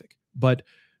 fantastic. But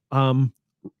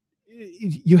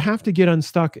you have to get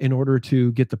unstuck in order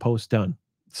to get the post done.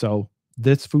 So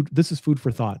this is food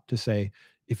for thought to say,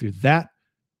 if you're that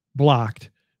blocked,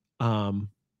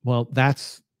 well,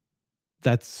 that's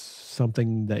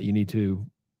something that you need to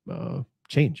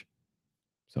change.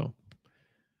 So,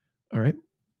 all right.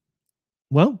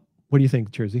 Well, what do you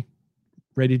think, Jerzy?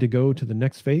 Ready to go to the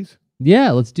next phase?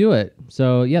 Yeah, let's do it.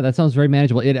 So yeah, that sounds very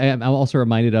manageable. I'm also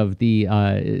reminded of the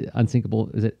Unsinkable,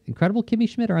 is it Incredible Kimmy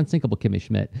Schmidt or Unsinkable Kimmy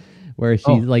Schmidt, where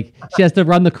she's like, she has to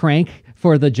run the crank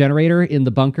for the generator in the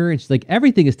bunker, and she's like,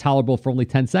 everything is tolerable for only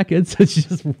 10 seconds. So she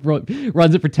just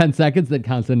runs it for 10 seconds, then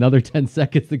counts another 10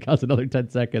 seconds, then counts another 10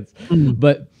 seconds.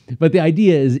 But the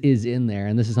idea is in there,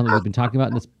 and this is something we've been talking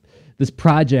about in this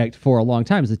project for a long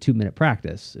time. Is a 2-minute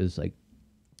practice. Is like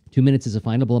 2 minutes is a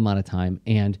findable amount of time,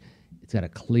 and it's got a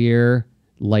clear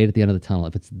light at the end of the tunnel.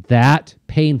 If it's that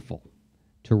painful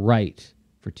to write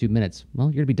for 2 minutes, well,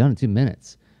 you're gonna be done in 2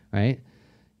 minutes, right?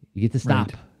 You get to stop.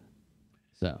 Right.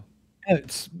 So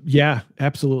it's, yeah,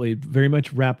 absolutely, very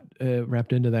much wrapped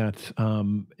into that.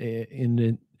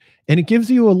 And it gives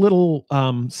you a little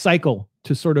cycle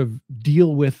to sort of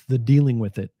dealing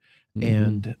with it,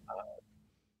 and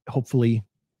hopefully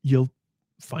you'll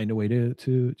find a way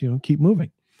to keep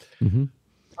moving.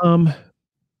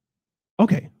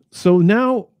 Okay, so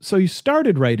you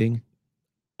started writing.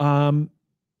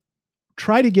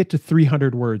 Try to get to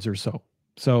 300 words or so.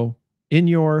 So in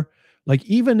your, like,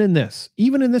 even in this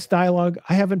dialogue,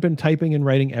 I haven't been typing and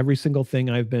writing every single thing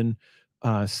I've been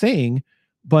saying,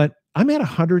 but I'm at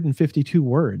 152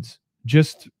 words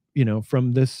just,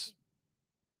 from this,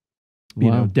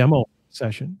 demo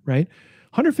session, right?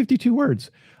 152 words.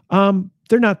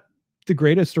 They're not the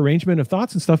greatest arrangement of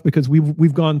thoughts and stuff, because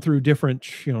we've gone through different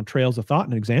trails of thought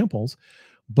and examples,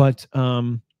 but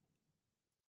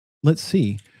let's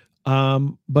see,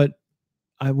 but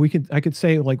I could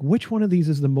say, like, which one of these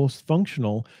is the most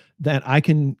functional that I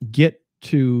can get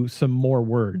to some more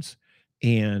words.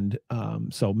 And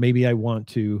so maybe I want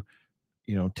to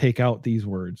take out these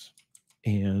words,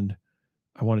 and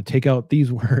I want to take out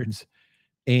these words,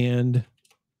 and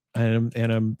I'm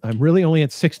really only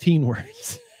at 16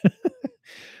 words.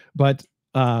 But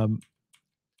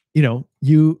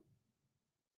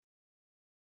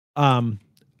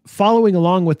following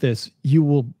along with this, you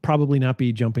will probably not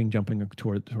be jumping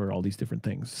toward all these different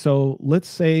things. So let's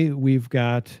say we've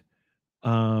got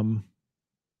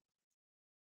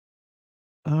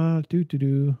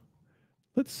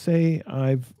let's say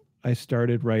I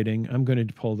started writing. I'm going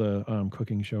to pull the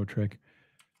cooking show trick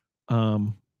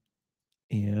and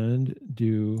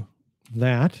do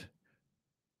that,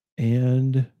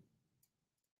 and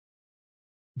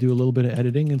do a little bit of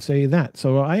editing and say that.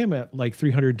 So I am at like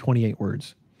 328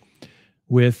 words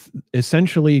with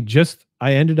essentially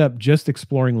I ended up just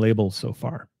exploring labels so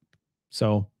far.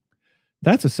 So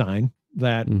that's a sign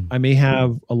that I may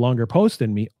have a longer post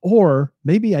in me, or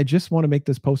maybe I just want to make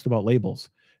this post about labels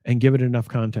and give it enough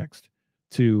context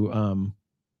to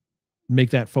make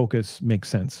that focus make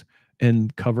sense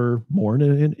and cover more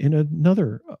in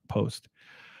another post.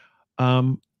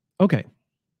 Okay.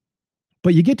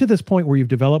 But you get to this point where you've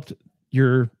developed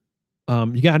you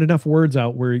got enough words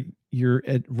out where you're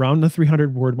at around the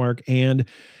 300 word mark, and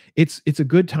it's a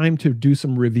good time to do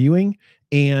some reviewing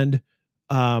and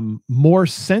more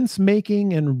sense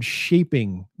making and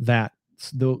shaping that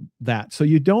so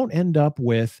you don't end up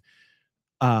with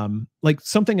like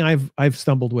something I've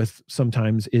stumbled with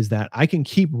sometimes is that I can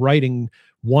keep writing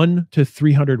 1 to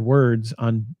 300 words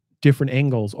on different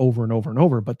angles over and over and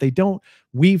over, but they don't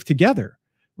weave together.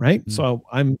 Right. So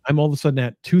I'm all of a sudden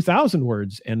at 2,000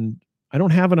 words and I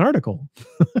don't have an article.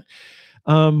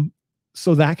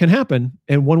 So that can happen.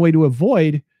 And one way to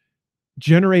avoid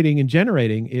generating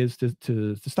is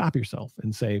to stop yourself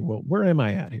and say, well, where am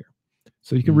I at here?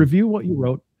 So you can review what you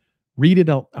wrote, read it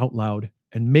out loud,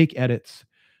 and make edits.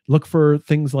 Look for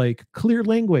things like clear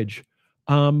language,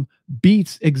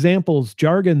 beats, examples,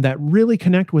 jargon that really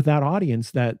connect with that audience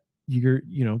that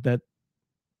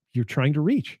you're trying to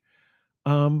reach.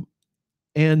 And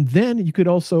then you could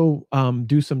also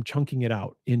do some chunking it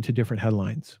out into different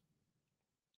headlines.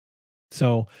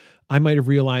 So I might have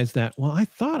realized that, well, I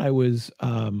thought I was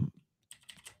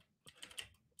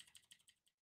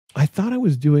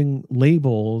doing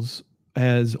labels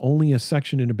as only a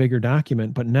section in a bigger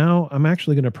document, but now I'm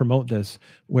actually going to promote this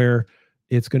where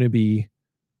it's going to be,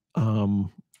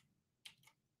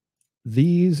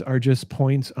 these are just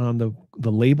points on the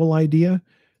label idea.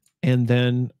 And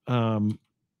then,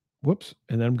 whoops.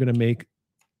 And then I'm going to make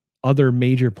other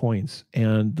major points.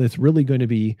 And that's really going to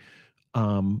be,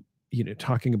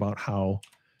 talking about how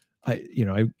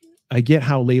I get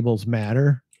how labels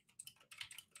matter.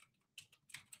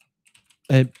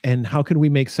 And how can we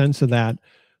make sense of that,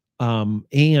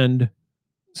 and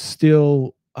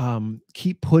still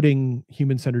keep putting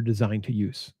human-centered design to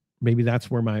use? Maybe that's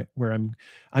where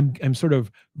I'm sort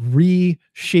of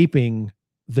reshaping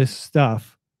this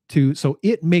stuff so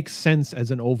it makes sense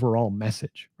as an overall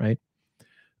message, right?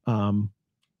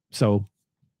 So,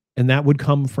 and that would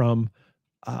come from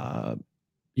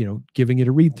giving it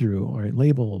a read through. All right,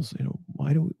 labels.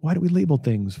 Why do we label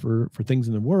things for things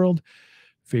in the world?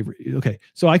 Favorite. Okay,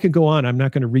 so I could go on. I'm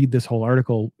not going to read this whole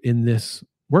article in this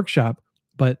workshop,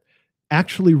 but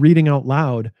actually reading out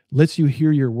loud lets you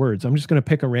hear your words. I'm just going to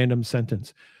pick a random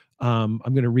sentence. I'm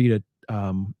going to read it,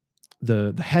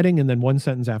 the heading, and then one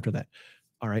sentence after that.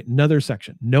 All right, another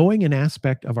section. Knowing an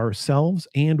aspect of ourselves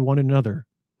and one another.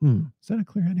 Is that a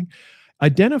clear heading?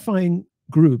 Identifying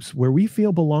groups where we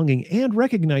feel belonging and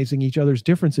recognizing each other's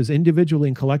differences individually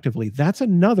and collectively. That's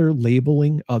another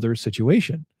labeling other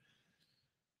situation.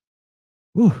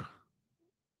 Ooh,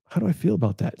 how do I feel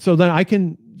about that? So then I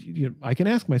can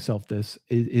ask myself this,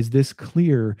 is this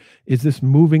clear? Is this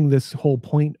moving this whole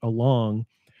point along?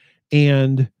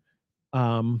 And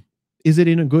is it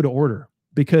in a good order?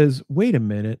 Because wait a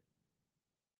minute.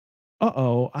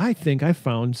 I think I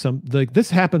found this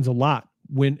happens a lot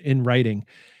when in writing.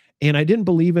 And I didn't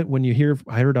believe it when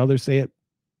I heard others say it.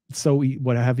 So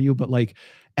what have you, but like,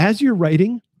 as you're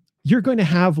writing, you're going to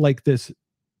have like this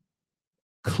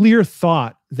clear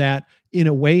thought that in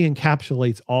a way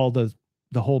encapsulates all the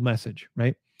whole message,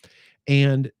 right?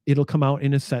 And it'll come out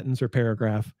in a sentence or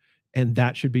paragraph, and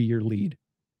that should be your lead,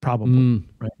 probably.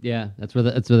 Right? Yeah, that's where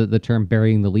the term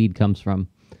burying the lead comes from.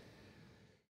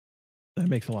 That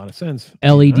makes a lot of sense.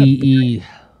 LEDE.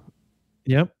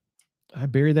 Yep. I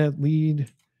bury that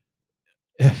lead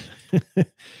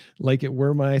like it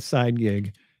were my side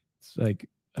gig. It's like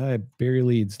I bury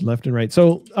leads left and right.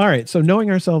 So, all right. So knowing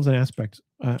ourselves and aspects,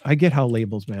 I get how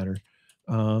labels matter.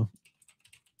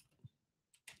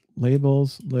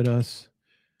 Labels let us.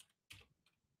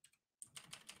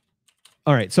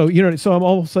 All right. So, so I'm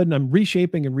all of a sudden I'm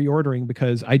reshaping and reordering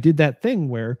because I did that thing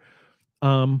where,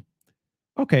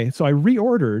 okay, so I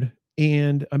reordered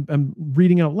and I'm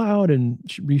reading out loud and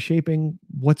reshaping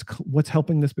what's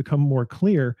helping this become more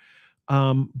clear.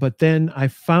 But then I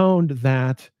found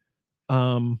that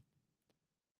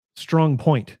strong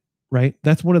point, right?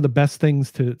 That's one of the best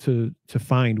things to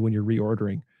find when you're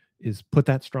reordering, is put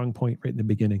that strong point right in the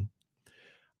beginning.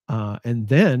 And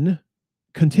then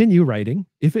continue writing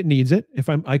if it needs it.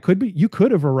 You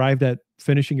could have arrived at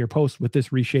finishing your post with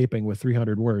this reshaping with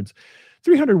 300 words.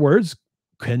 300 words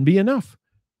can be enough.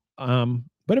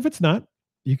 But if it's not,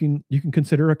 you can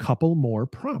consider a couple more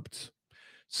prompts.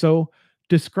 So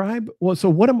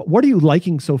what are you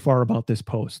liking so far about this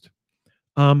post?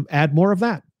 Add more of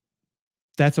that.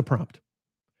 That's a prompt.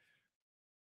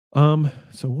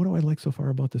 So what do I like so far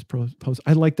about this post?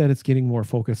 I like that it's getting more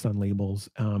focused on labels,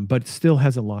 but still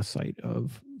hasn't lost sight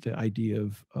of the idea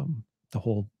of the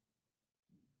whole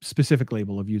specific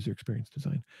label of user experience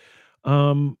design.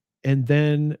 And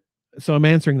then, so I'm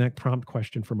answering that prompt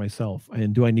question for myself.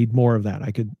 And do I need more of that?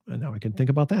 Now I can think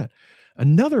about that.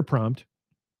 Another prompt,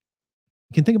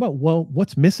 you can think about, well,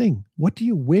 what's missing? What do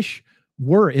you wish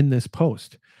were in this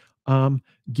post?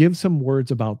 Give some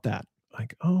words about that.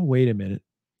 Like, oh, wait a minute.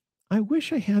 I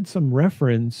wish I had some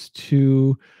reference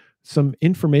to some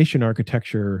information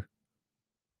architecture,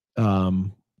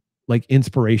 like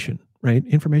inspiration, right?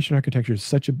 Information architecture is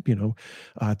such a,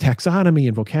 taxonomy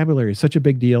and vocabulary is such a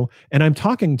big deal. And I'm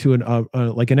talking to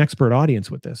an expert audience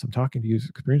with this. I'm talking to user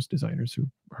experience designers who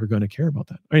are going to care about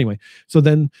that. Anyway, so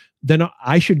then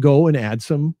I should go and add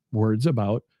some words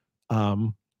about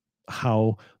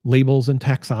how labels and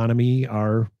taxonomy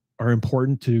are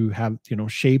important to have,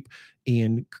 shape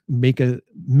and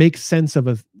make sense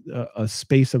of a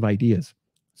space of ideas.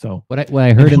 So what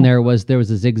I heard in there was a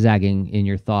zigzagging in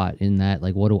your thought, in that,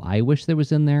 like, what do I wish there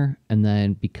was in there? And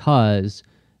then because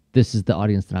this is the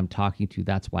audience that I'm talking to.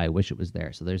 That's why I wish it was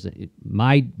there. So there's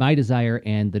my desire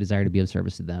and the desire to be of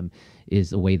service to them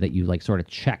is a way that you like sort of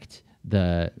checked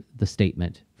the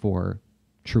statement for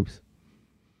truth.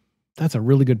 That's a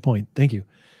really good point. Thank you.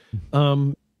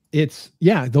 It's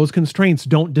those constraints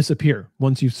don't disappear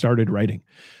once you've started writing.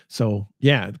 So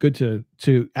yeah, good to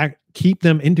keep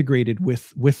them integrated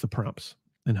with the prompts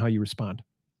and how you respond.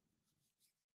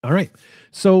 All right.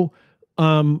 So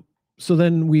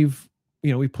then we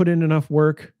put in enough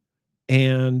work,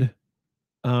 and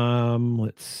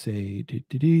let's say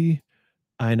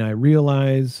and I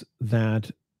realize that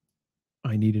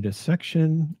I needed a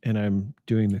section, and I'm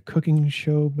doing the cooking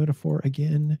show metaphor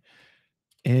again,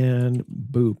 and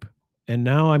boop. And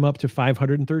now I'm up to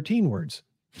 513 words.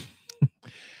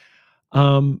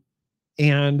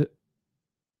 And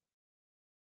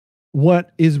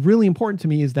what is really important to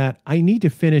me is that I need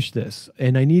to finish this,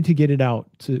 and I need to get it out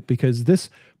because this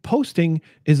posting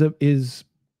is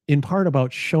in part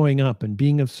about showing up and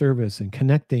being of service and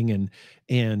connecting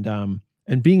and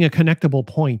being a connectable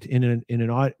point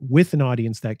with an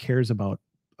audience that cares about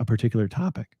a particular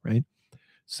topic, right?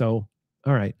 So,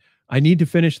 all right, I need to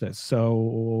finish this.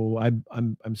 So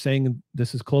I'm saying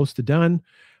this is close to done,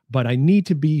 but I need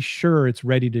to be sure it's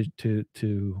ready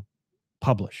to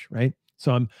publish, right?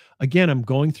 So I'm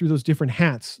going through those different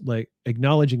hats, like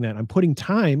acknowledging that I'm putting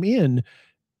time in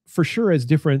for sure as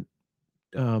different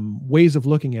ways of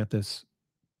looking at this,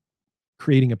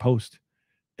 creating a post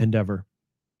endeavor.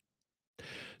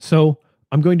 So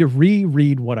I'm going to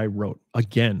reread what I wrote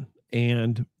again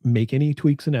and make any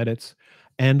tweaks and edits.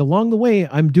 And along the way,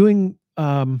 I'm doing,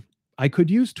 I could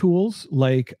use tools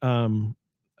like, I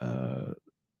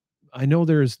know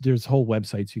there's whole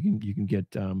websites you can get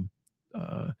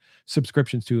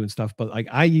subscriptions to and stuff, but like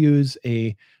I use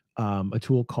a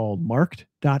tool called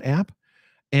marked.app.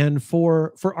 And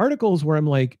for articles where I'm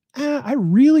like, I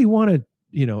really want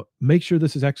to, make sure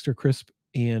this is extra crisp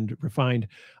and refined,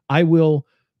 I will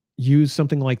use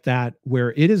something like that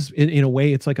where it is in a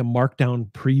way, it's like a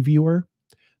markdown previewer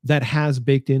that has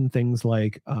baked in things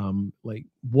like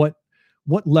what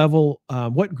level,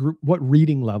 what group, what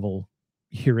reading level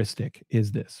heuristic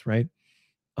is this, right?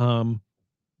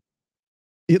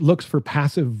 It looks for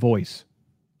passive voice.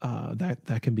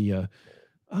 That can be a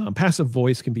passive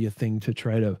voice can be a thing to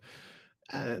try to.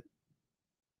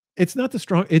 It's not the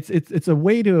strong. It's a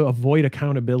way to avoid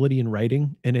accountability in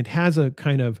writing, and it has a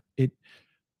kind of it.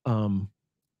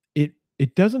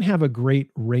 It doesn't have a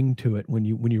great ring to it when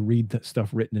you read that stuff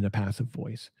written in a passive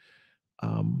voice.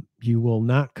 You will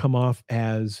not come off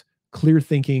as clear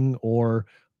thinking or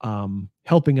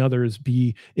helping others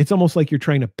be. It's almost like you're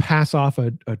trying to pass off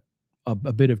a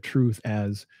bit of truth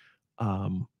as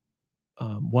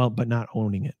well, but not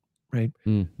owning it, right?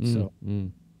 Is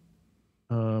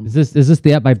this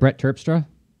the app by Brett Terpstra?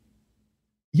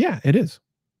 Yeah, it is.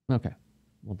 Okay,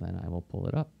 well then I will pull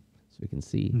it up so we can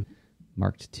see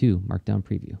markdown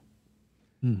preview.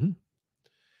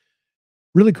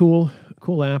 Really cool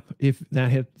app. If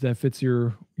that fits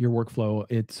your workflow,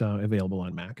 it's available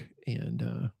on Mac,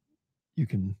 and you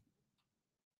can.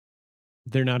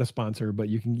 They're not a sponsor, but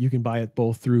you can buy it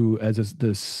both through as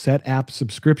the set app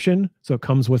subscription. So it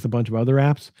comes with a bunch of other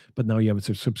apps, but now you have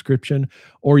a subscription,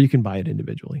 or you can buy it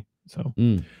individually. So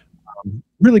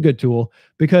really good tool,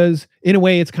 because in a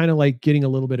way it's kind of like getting a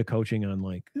little bit of coaching on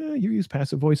like, you use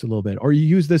passive voice a little bit, or you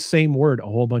use this same word a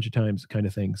whole bunch of times kind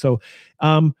of thing. So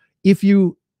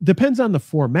depends on the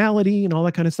formality and all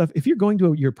that kind of stuff. If you're going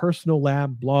to your personal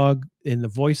lab blog and the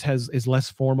voice is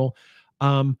less formal,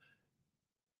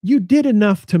 you did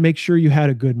enough to make sure you had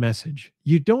a good message.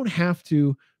 You don't have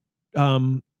to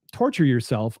torture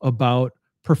yourself about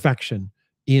perfection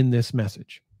in this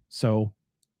message. So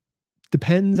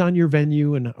depends on your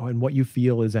venue and what you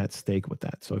feel is at stake with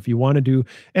that. So if you want to do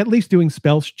at least doing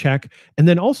spell check, and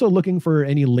then also looking for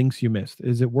any links you missed,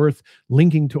 is it worth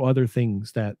linking to other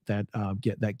things that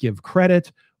give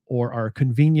credit or are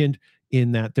convenient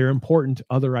in that they're important,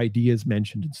 other ideas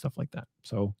mentioned and stuff like that.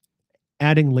 So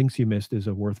adding links you missed is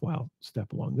a worthwhile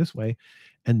step along this way,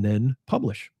 and then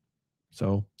publish.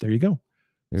 So there you go.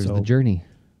 There's the journey.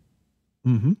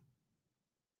 So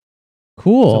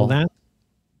Cool.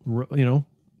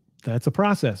 that's a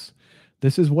process.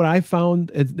 This is what I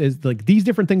found is like these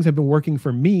different things have been working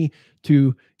for me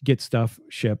to get stuff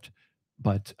shipped.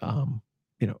 But,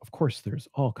 of course, there's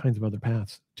all kinds of other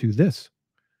paths to this.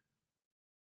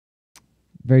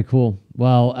 Very cool.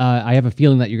 Well, I have a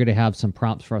feeling that you're going to have some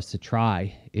prompts for us to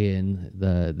try in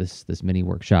this mini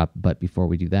workshop. But before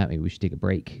we do that, maybe we should take a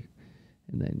break.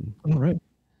 And then, all right.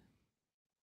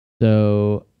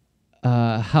 So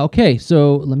Okay,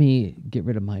 so let me get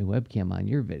rid of my webcam on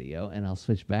your video, and I'll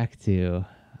switch back to,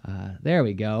 there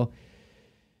we go.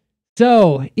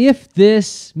 So if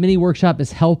this mini workshop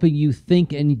is helping you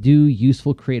think and do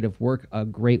useful creative work, a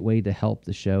great way to help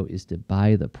the show is to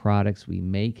buy the products we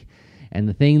make. And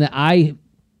the thing that I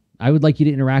would like you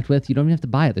to interact with, you don't even have to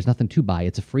buy it. There's nothing to buy.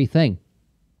 It's a free thing.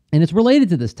 And it's related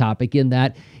to this topic in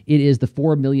that it is the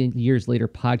 4 Million Years Later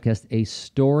podcast, a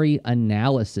story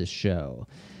analysis show.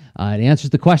 It answers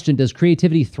the question, does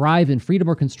creativity thrive in freedom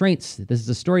or constraints? This is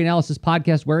a story analysis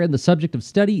podcast wherein the subject of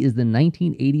study is the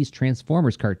 1980s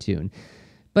Transformers cartoon.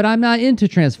 But I'm not into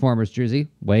Transformers, Jerzy.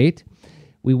 Wait.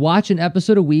 We watch an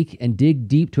episode a week and dig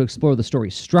deep to explore the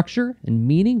story's structure and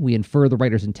meaning. We infer the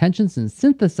writer's intentions and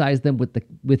synthesize them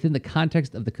within the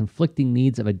context of the conflicting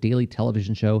needs of a daily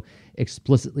television show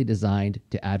explicitly designed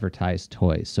to advertise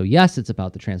toys. So yes, it's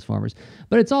about the Transformers,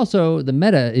 but it's also, the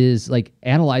meta is like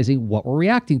analyzing what we're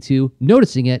reacting to,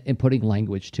 noticing it, and putting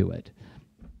language to it.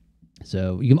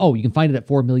 So you can find it at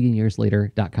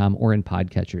 4millionyearslater.com or in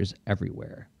podcatchers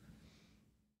everywhere.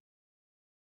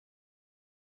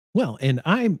 Well, and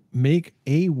I make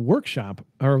a workshop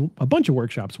or a bunch of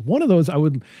workshops. One of those I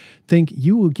would think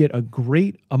you will get a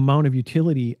great amount of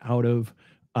utility out of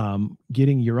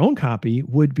getting your own copy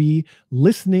would be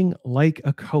listening like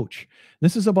a coach.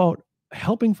 This is about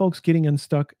helping folks getting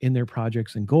unstuck in their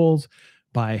projects and goals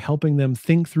by helping them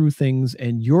think through things.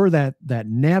 And you're that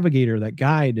navigator, that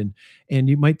guide. And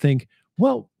you might think,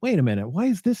 well, wait a minute, why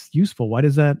is this useful? Why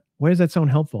does that sound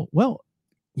helpful? Well,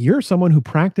 you're someone who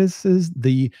practices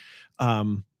the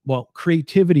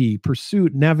creativity,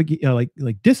 pursuit, navigate,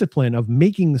 like discipline of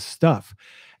making stuff,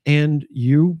 and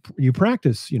you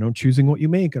practice, choosing what you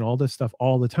make and all this stuff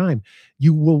all the time.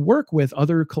 You will work with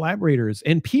other collaborators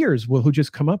and peers who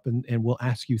just come up and will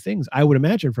ask you things, I would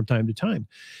imagine, from time to time.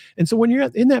 And so when you're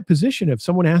in that position, if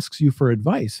someone asks you for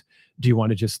advice, do you want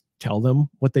to just tell them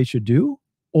what they should do,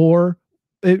 or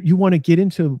you want to get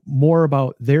into more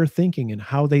about their thinking and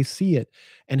how they see it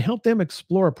and help them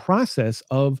explore a process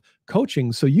of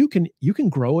coaching so you can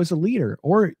grow as a leader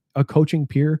or a coaching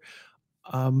peer,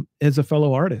 as a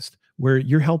fellow artist, where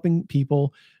you're helping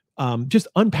people just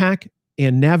unpack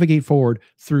and navigate forward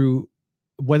through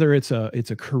whether it's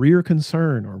a career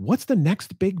concern or what's the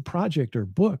next big project or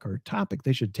book or topic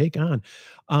they should take on.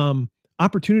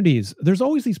 Opportunities. There's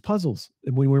always these puzzles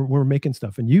when we're making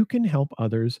stuff, and you can help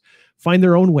others find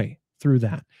their own way through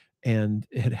that. And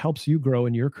it helps you grow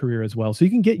in your career as well. So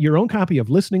you can get your own copy of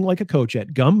Listening Like a Coach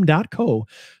at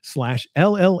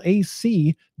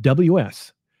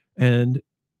gum.co/LLACWS. And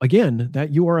again,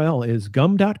 that URL is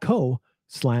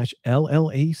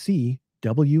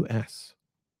gum.co/LLACWS.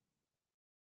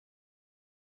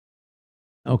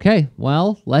 Okay,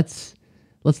 well, let's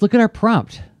look at our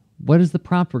prompt. What is the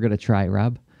prompt we're going to try,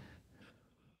 Rob?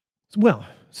 Well,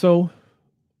 so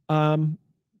I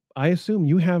assume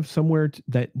you have somewhere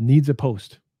that needs a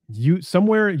post.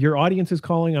 Somewhere your audience is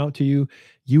calling out to you.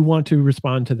 You want to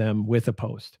respond to them with a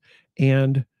post,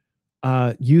 and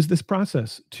use this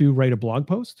process to write a blog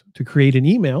post, to create an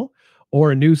email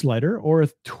or a newsletter or a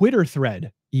Twitter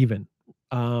thread even.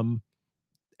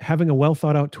 Having a well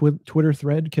thought out Twitter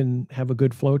thread can have a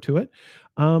good flow to it,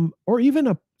 or even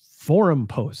a forum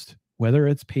post, whether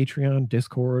it's Patreon,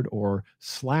 Discord, or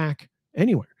Slack,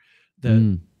 anywhere.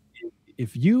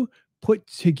 If you put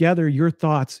together your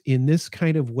thoughts in this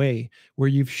kind of way, where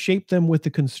you've shaped them with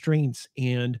the constraints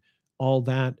and all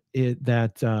that,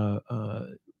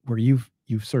 where you've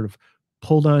sort of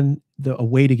pulled on a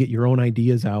way to get your own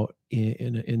ideas out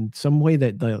in some way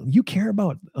that you care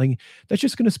about, like, that's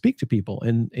just going to speak to people,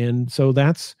 and so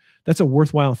that's a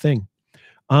worthwhile thing.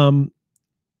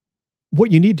 What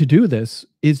you need to do this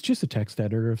is just a text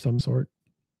editor of some sort.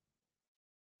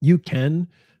 You can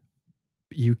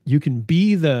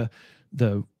be the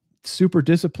super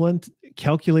disciplined,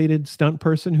 calculated stunt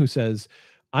person who says,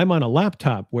 I'm on a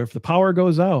laptop where if the power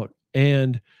goes out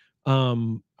and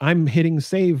I'm hitting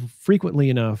save frequently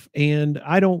enough, and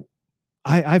I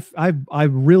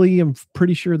really am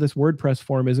pretty sure this WordPress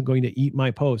form isn't going to eat my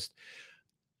post.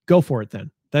 Go for it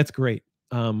then. That's great.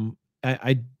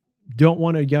 I don't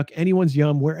want to yuck anyone's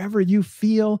yum. Wherever you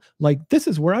feel like this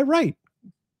is where I write,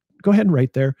 go ahead and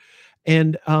write there.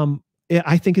 And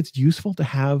I think it's useful to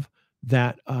have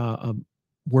that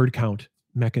word count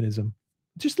mechanism.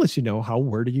 Just lets you know how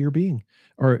wordy you're being,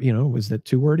 or, was that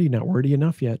too wordy, not wordy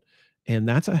enough yet? And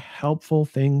that's a helpful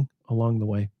thing along the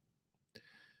way.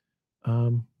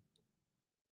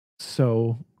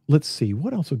 So let's see,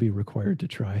 what else would be required to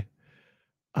try?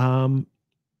 I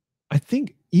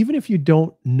think even if you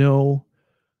don't know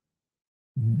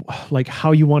like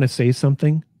how you want to say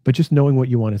something, but just knowing what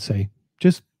you want to say,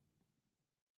 just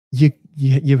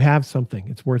you have something.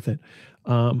 It's worth it.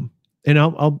 And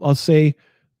I'll say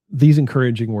these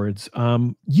encouraging words.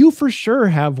 You for sure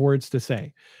have words to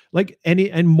say, like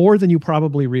and more than you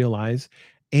probably realize.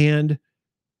 And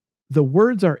the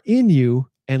words are in you,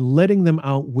 and letting them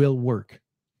out will work.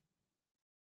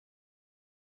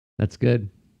 That's good.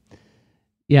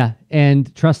 Yeah.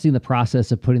 And trusting the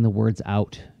process of putting the words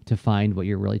out to find what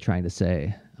you're really trying to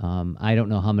say. I don't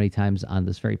know how many times on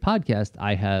this very podcast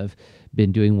I have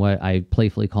been doing what I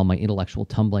playfully call my intellectual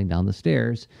tumbling down the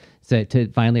stairs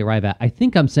to finally arrive at, I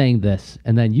think I'm saying this,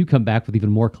 and then you come back with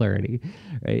even more clarity,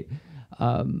 right?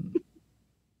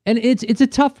 And it's a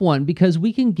tough one because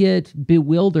we can get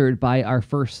bewildered by our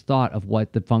first thought of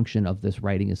what the function of this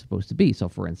writing is supposed to be. So,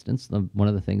 for instance, one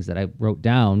of the things that I wrote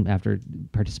down after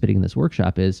participating in this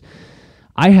workshop is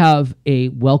I have a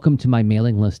welcome to my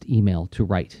mailing list email to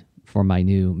write for my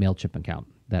new MailChimp account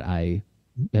that I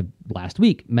have last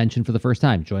week mentioned for the first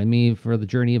time. Join me for the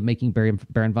journey of making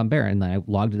Baron von Baron. And then I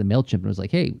logged into MailChimp and was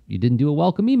like, hey, you didn't do a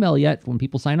welcome email yet when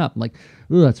people sign up. I'm like,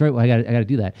 oh, that's right. Well, I got to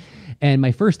do that. And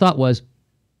my first thought was,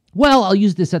 well, I'll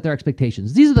use this to set their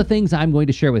expectations. These are the things I'm going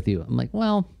to share with you. I'm like,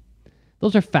 well,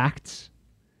 those are facts.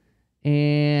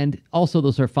 And also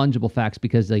those are fungible facts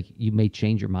because like you may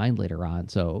change your mind later on.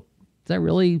 So does that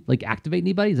really like activate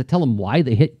anybody? Does it tell them why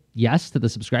they hit yes to the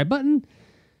subscribe button?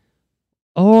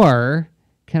 Or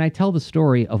can I tell the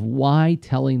story of why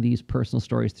telling these personal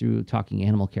stories through talking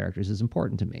animal characters is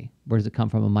important to me? Where does it come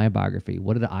from in my biography?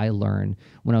 What did I learn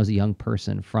when I was a young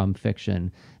person from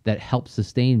fiction that helped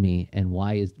sustain me? And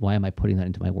why am I putting that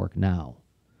into my work now?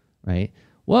 Right?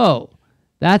 Whoa,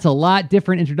 that's a lot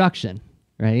different introduction,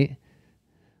 right?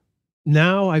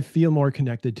 Now I feel more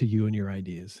connected to you and your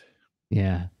ideas.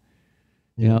 Yeah.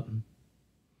 Yep.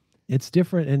 It's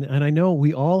different. And I know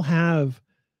we all have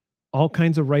all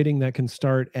kinds of writing that can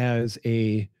start as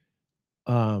a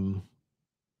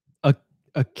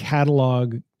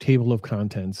catalog table of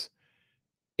contents.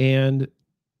 And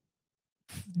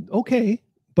okay,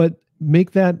 but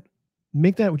make that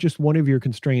just one of your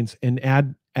constraints and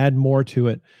add more to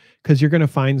it, because you're going to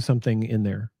find something in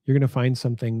there. You're going to find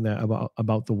something that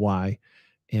about the why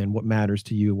and what matters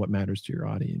to you, what matters to your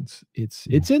audience. It's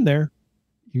in there.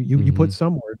 You put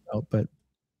some words out, but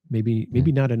maybe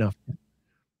not enough.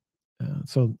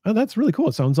 So that's really cool.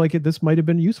 It sounds like this might have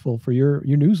been useful for your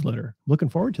newsletter. Looking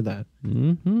forward to that.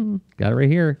 Got it right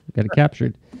here. Got it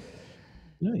captured.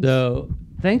 Nice. So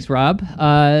thanks, Rob.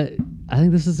 I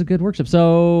think this is a good workshop.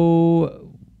 So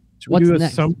what's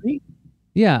next? Summary?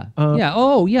 Yeah. Yeah.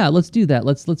 Oh, yeah. Let's do that.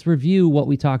 Let's review what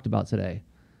we talked about today.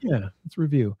 Yeah. Let's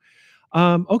review.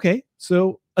 Okay.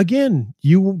 So again,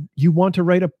 you want to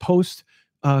write a post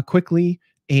quickly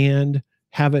and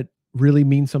have it really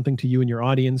mean something to you and your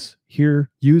audience. Here,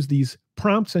 use these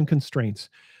prompts and constraints.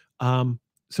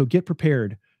 So get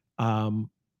prepared.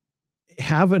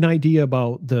 Have an idea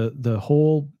about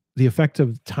the effect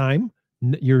of time.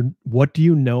 What do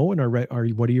you know, and what are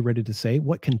you ready to say?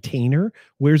 What container?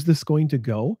 Where's this going to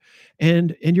go?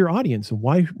 And your audience,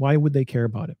 why would they care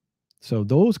about it? So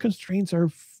those constraints are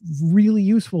really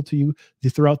useful to you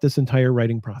throughout this entire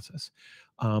writing process.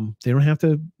 They don't have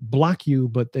to block you,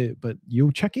 but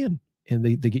you check in, and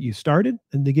they get you started,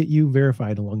 and they get you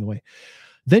verified along the way.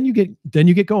 Then you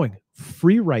get going.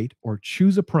 Free write or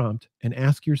choose a prompt and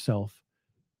ask yourself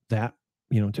that,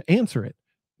 to answer it.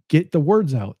 Get the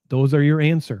words out. Those are your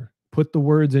answer. Put the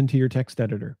words into your text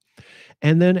editor.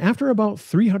 And then after about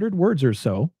 300 words or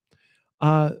so,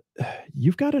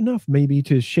 you've got enough maybe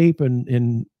to shape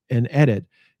and edit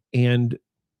and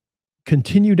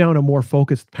continue down a more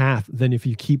focused path than if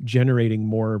you keep generating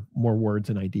more words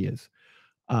and ideas.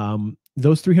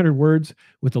 Those 300 words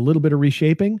with a little bit of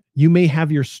reshaping, you may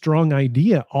have your strong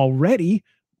idea already.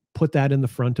 Put that in the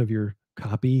front of your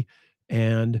copy,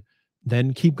 and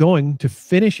then keep going to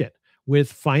finish it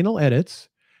with final edits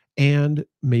and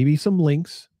maybe some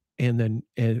links, and then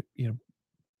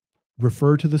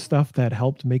refer to the stuff that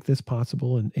helped make this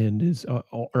possible and is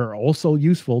are also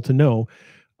useful to know.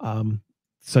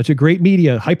 Such a great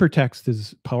media. Hypertext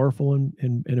is powerful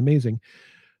and amazing.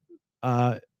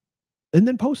 And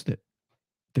then post it.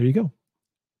 There you go.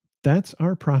 That's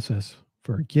our process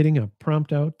for getting a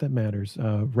prompt out that matters.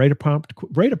 Write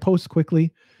a post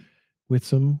quickly with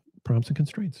some prompts and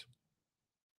constraints.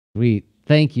 Sweet.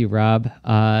 Thank you, Rob.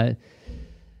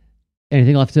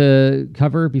 Anything left to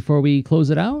cover before we close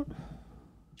it out?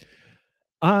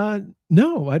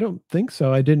 No, I don't think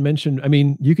so. I did mention,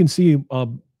 you can see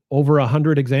over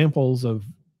 100 examples of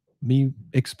me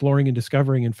exploring and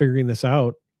discovering and figuring this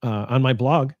out on my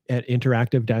blog at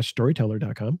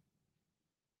interactive-storyteller.com.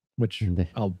 which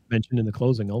I'll mention in the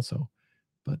closing also.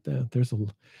 But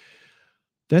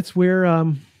that's where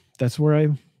I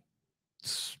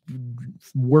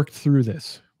worked through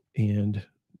this and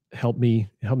helped me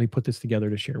put this together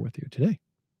to share with you today.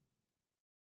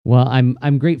 Well,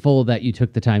 I'm grateful that you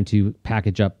took the time to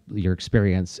package up your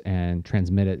experience and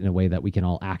transmit it in a way that we can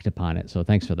all act upon it. So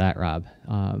thanks for that, Rob.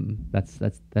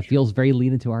 That feels very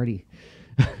lean into arty.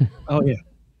 Oh yeah,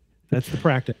 that's the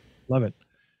practice. Love it.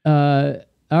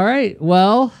 All right.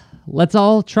 Well, let's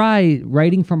all try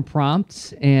writing from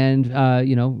prompts, and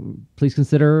please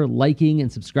consider liking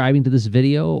and subscribing to this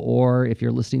video, or if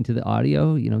you're listening to the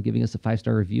audio, giving us a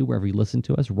 5-star review wherever you listen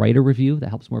to us. Write a review. That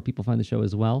helps more people find the show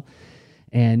as well.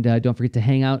 And don't forget to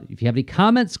hang out. If you have any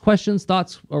comments, questions,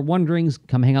 thoughts, or wonderings,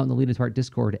 come hang out in the Lean Into Art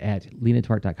Discord at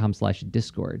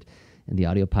leanintoart.com/discord. And the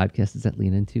audio podcast is at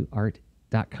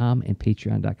leanintoart.com and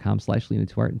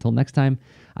patreon.com/leanintoart. Until next time,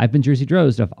 I've been Jerzy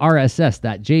Drozd of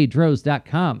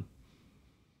rss.jdrozd.com.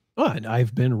 Oh, and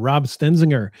I've been Rob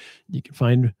Stenzinger. You can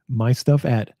find my stuff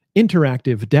at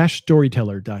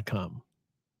interactive-storyteller.com.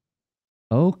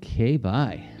 Okay,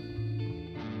 bye.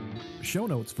 Show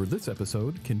notes for this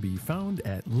episode can be found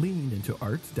at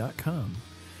leanintoart.com.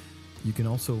 You can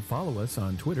also follow us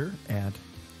on Twitter at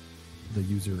the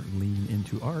user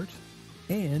leanintoart,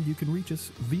 and you can reach us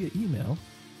via email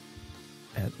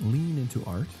at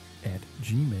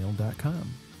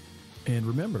leanintoart@gmail.com. And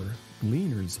remember,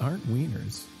 leaners aren't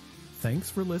wieners.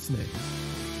 Thanks for listening.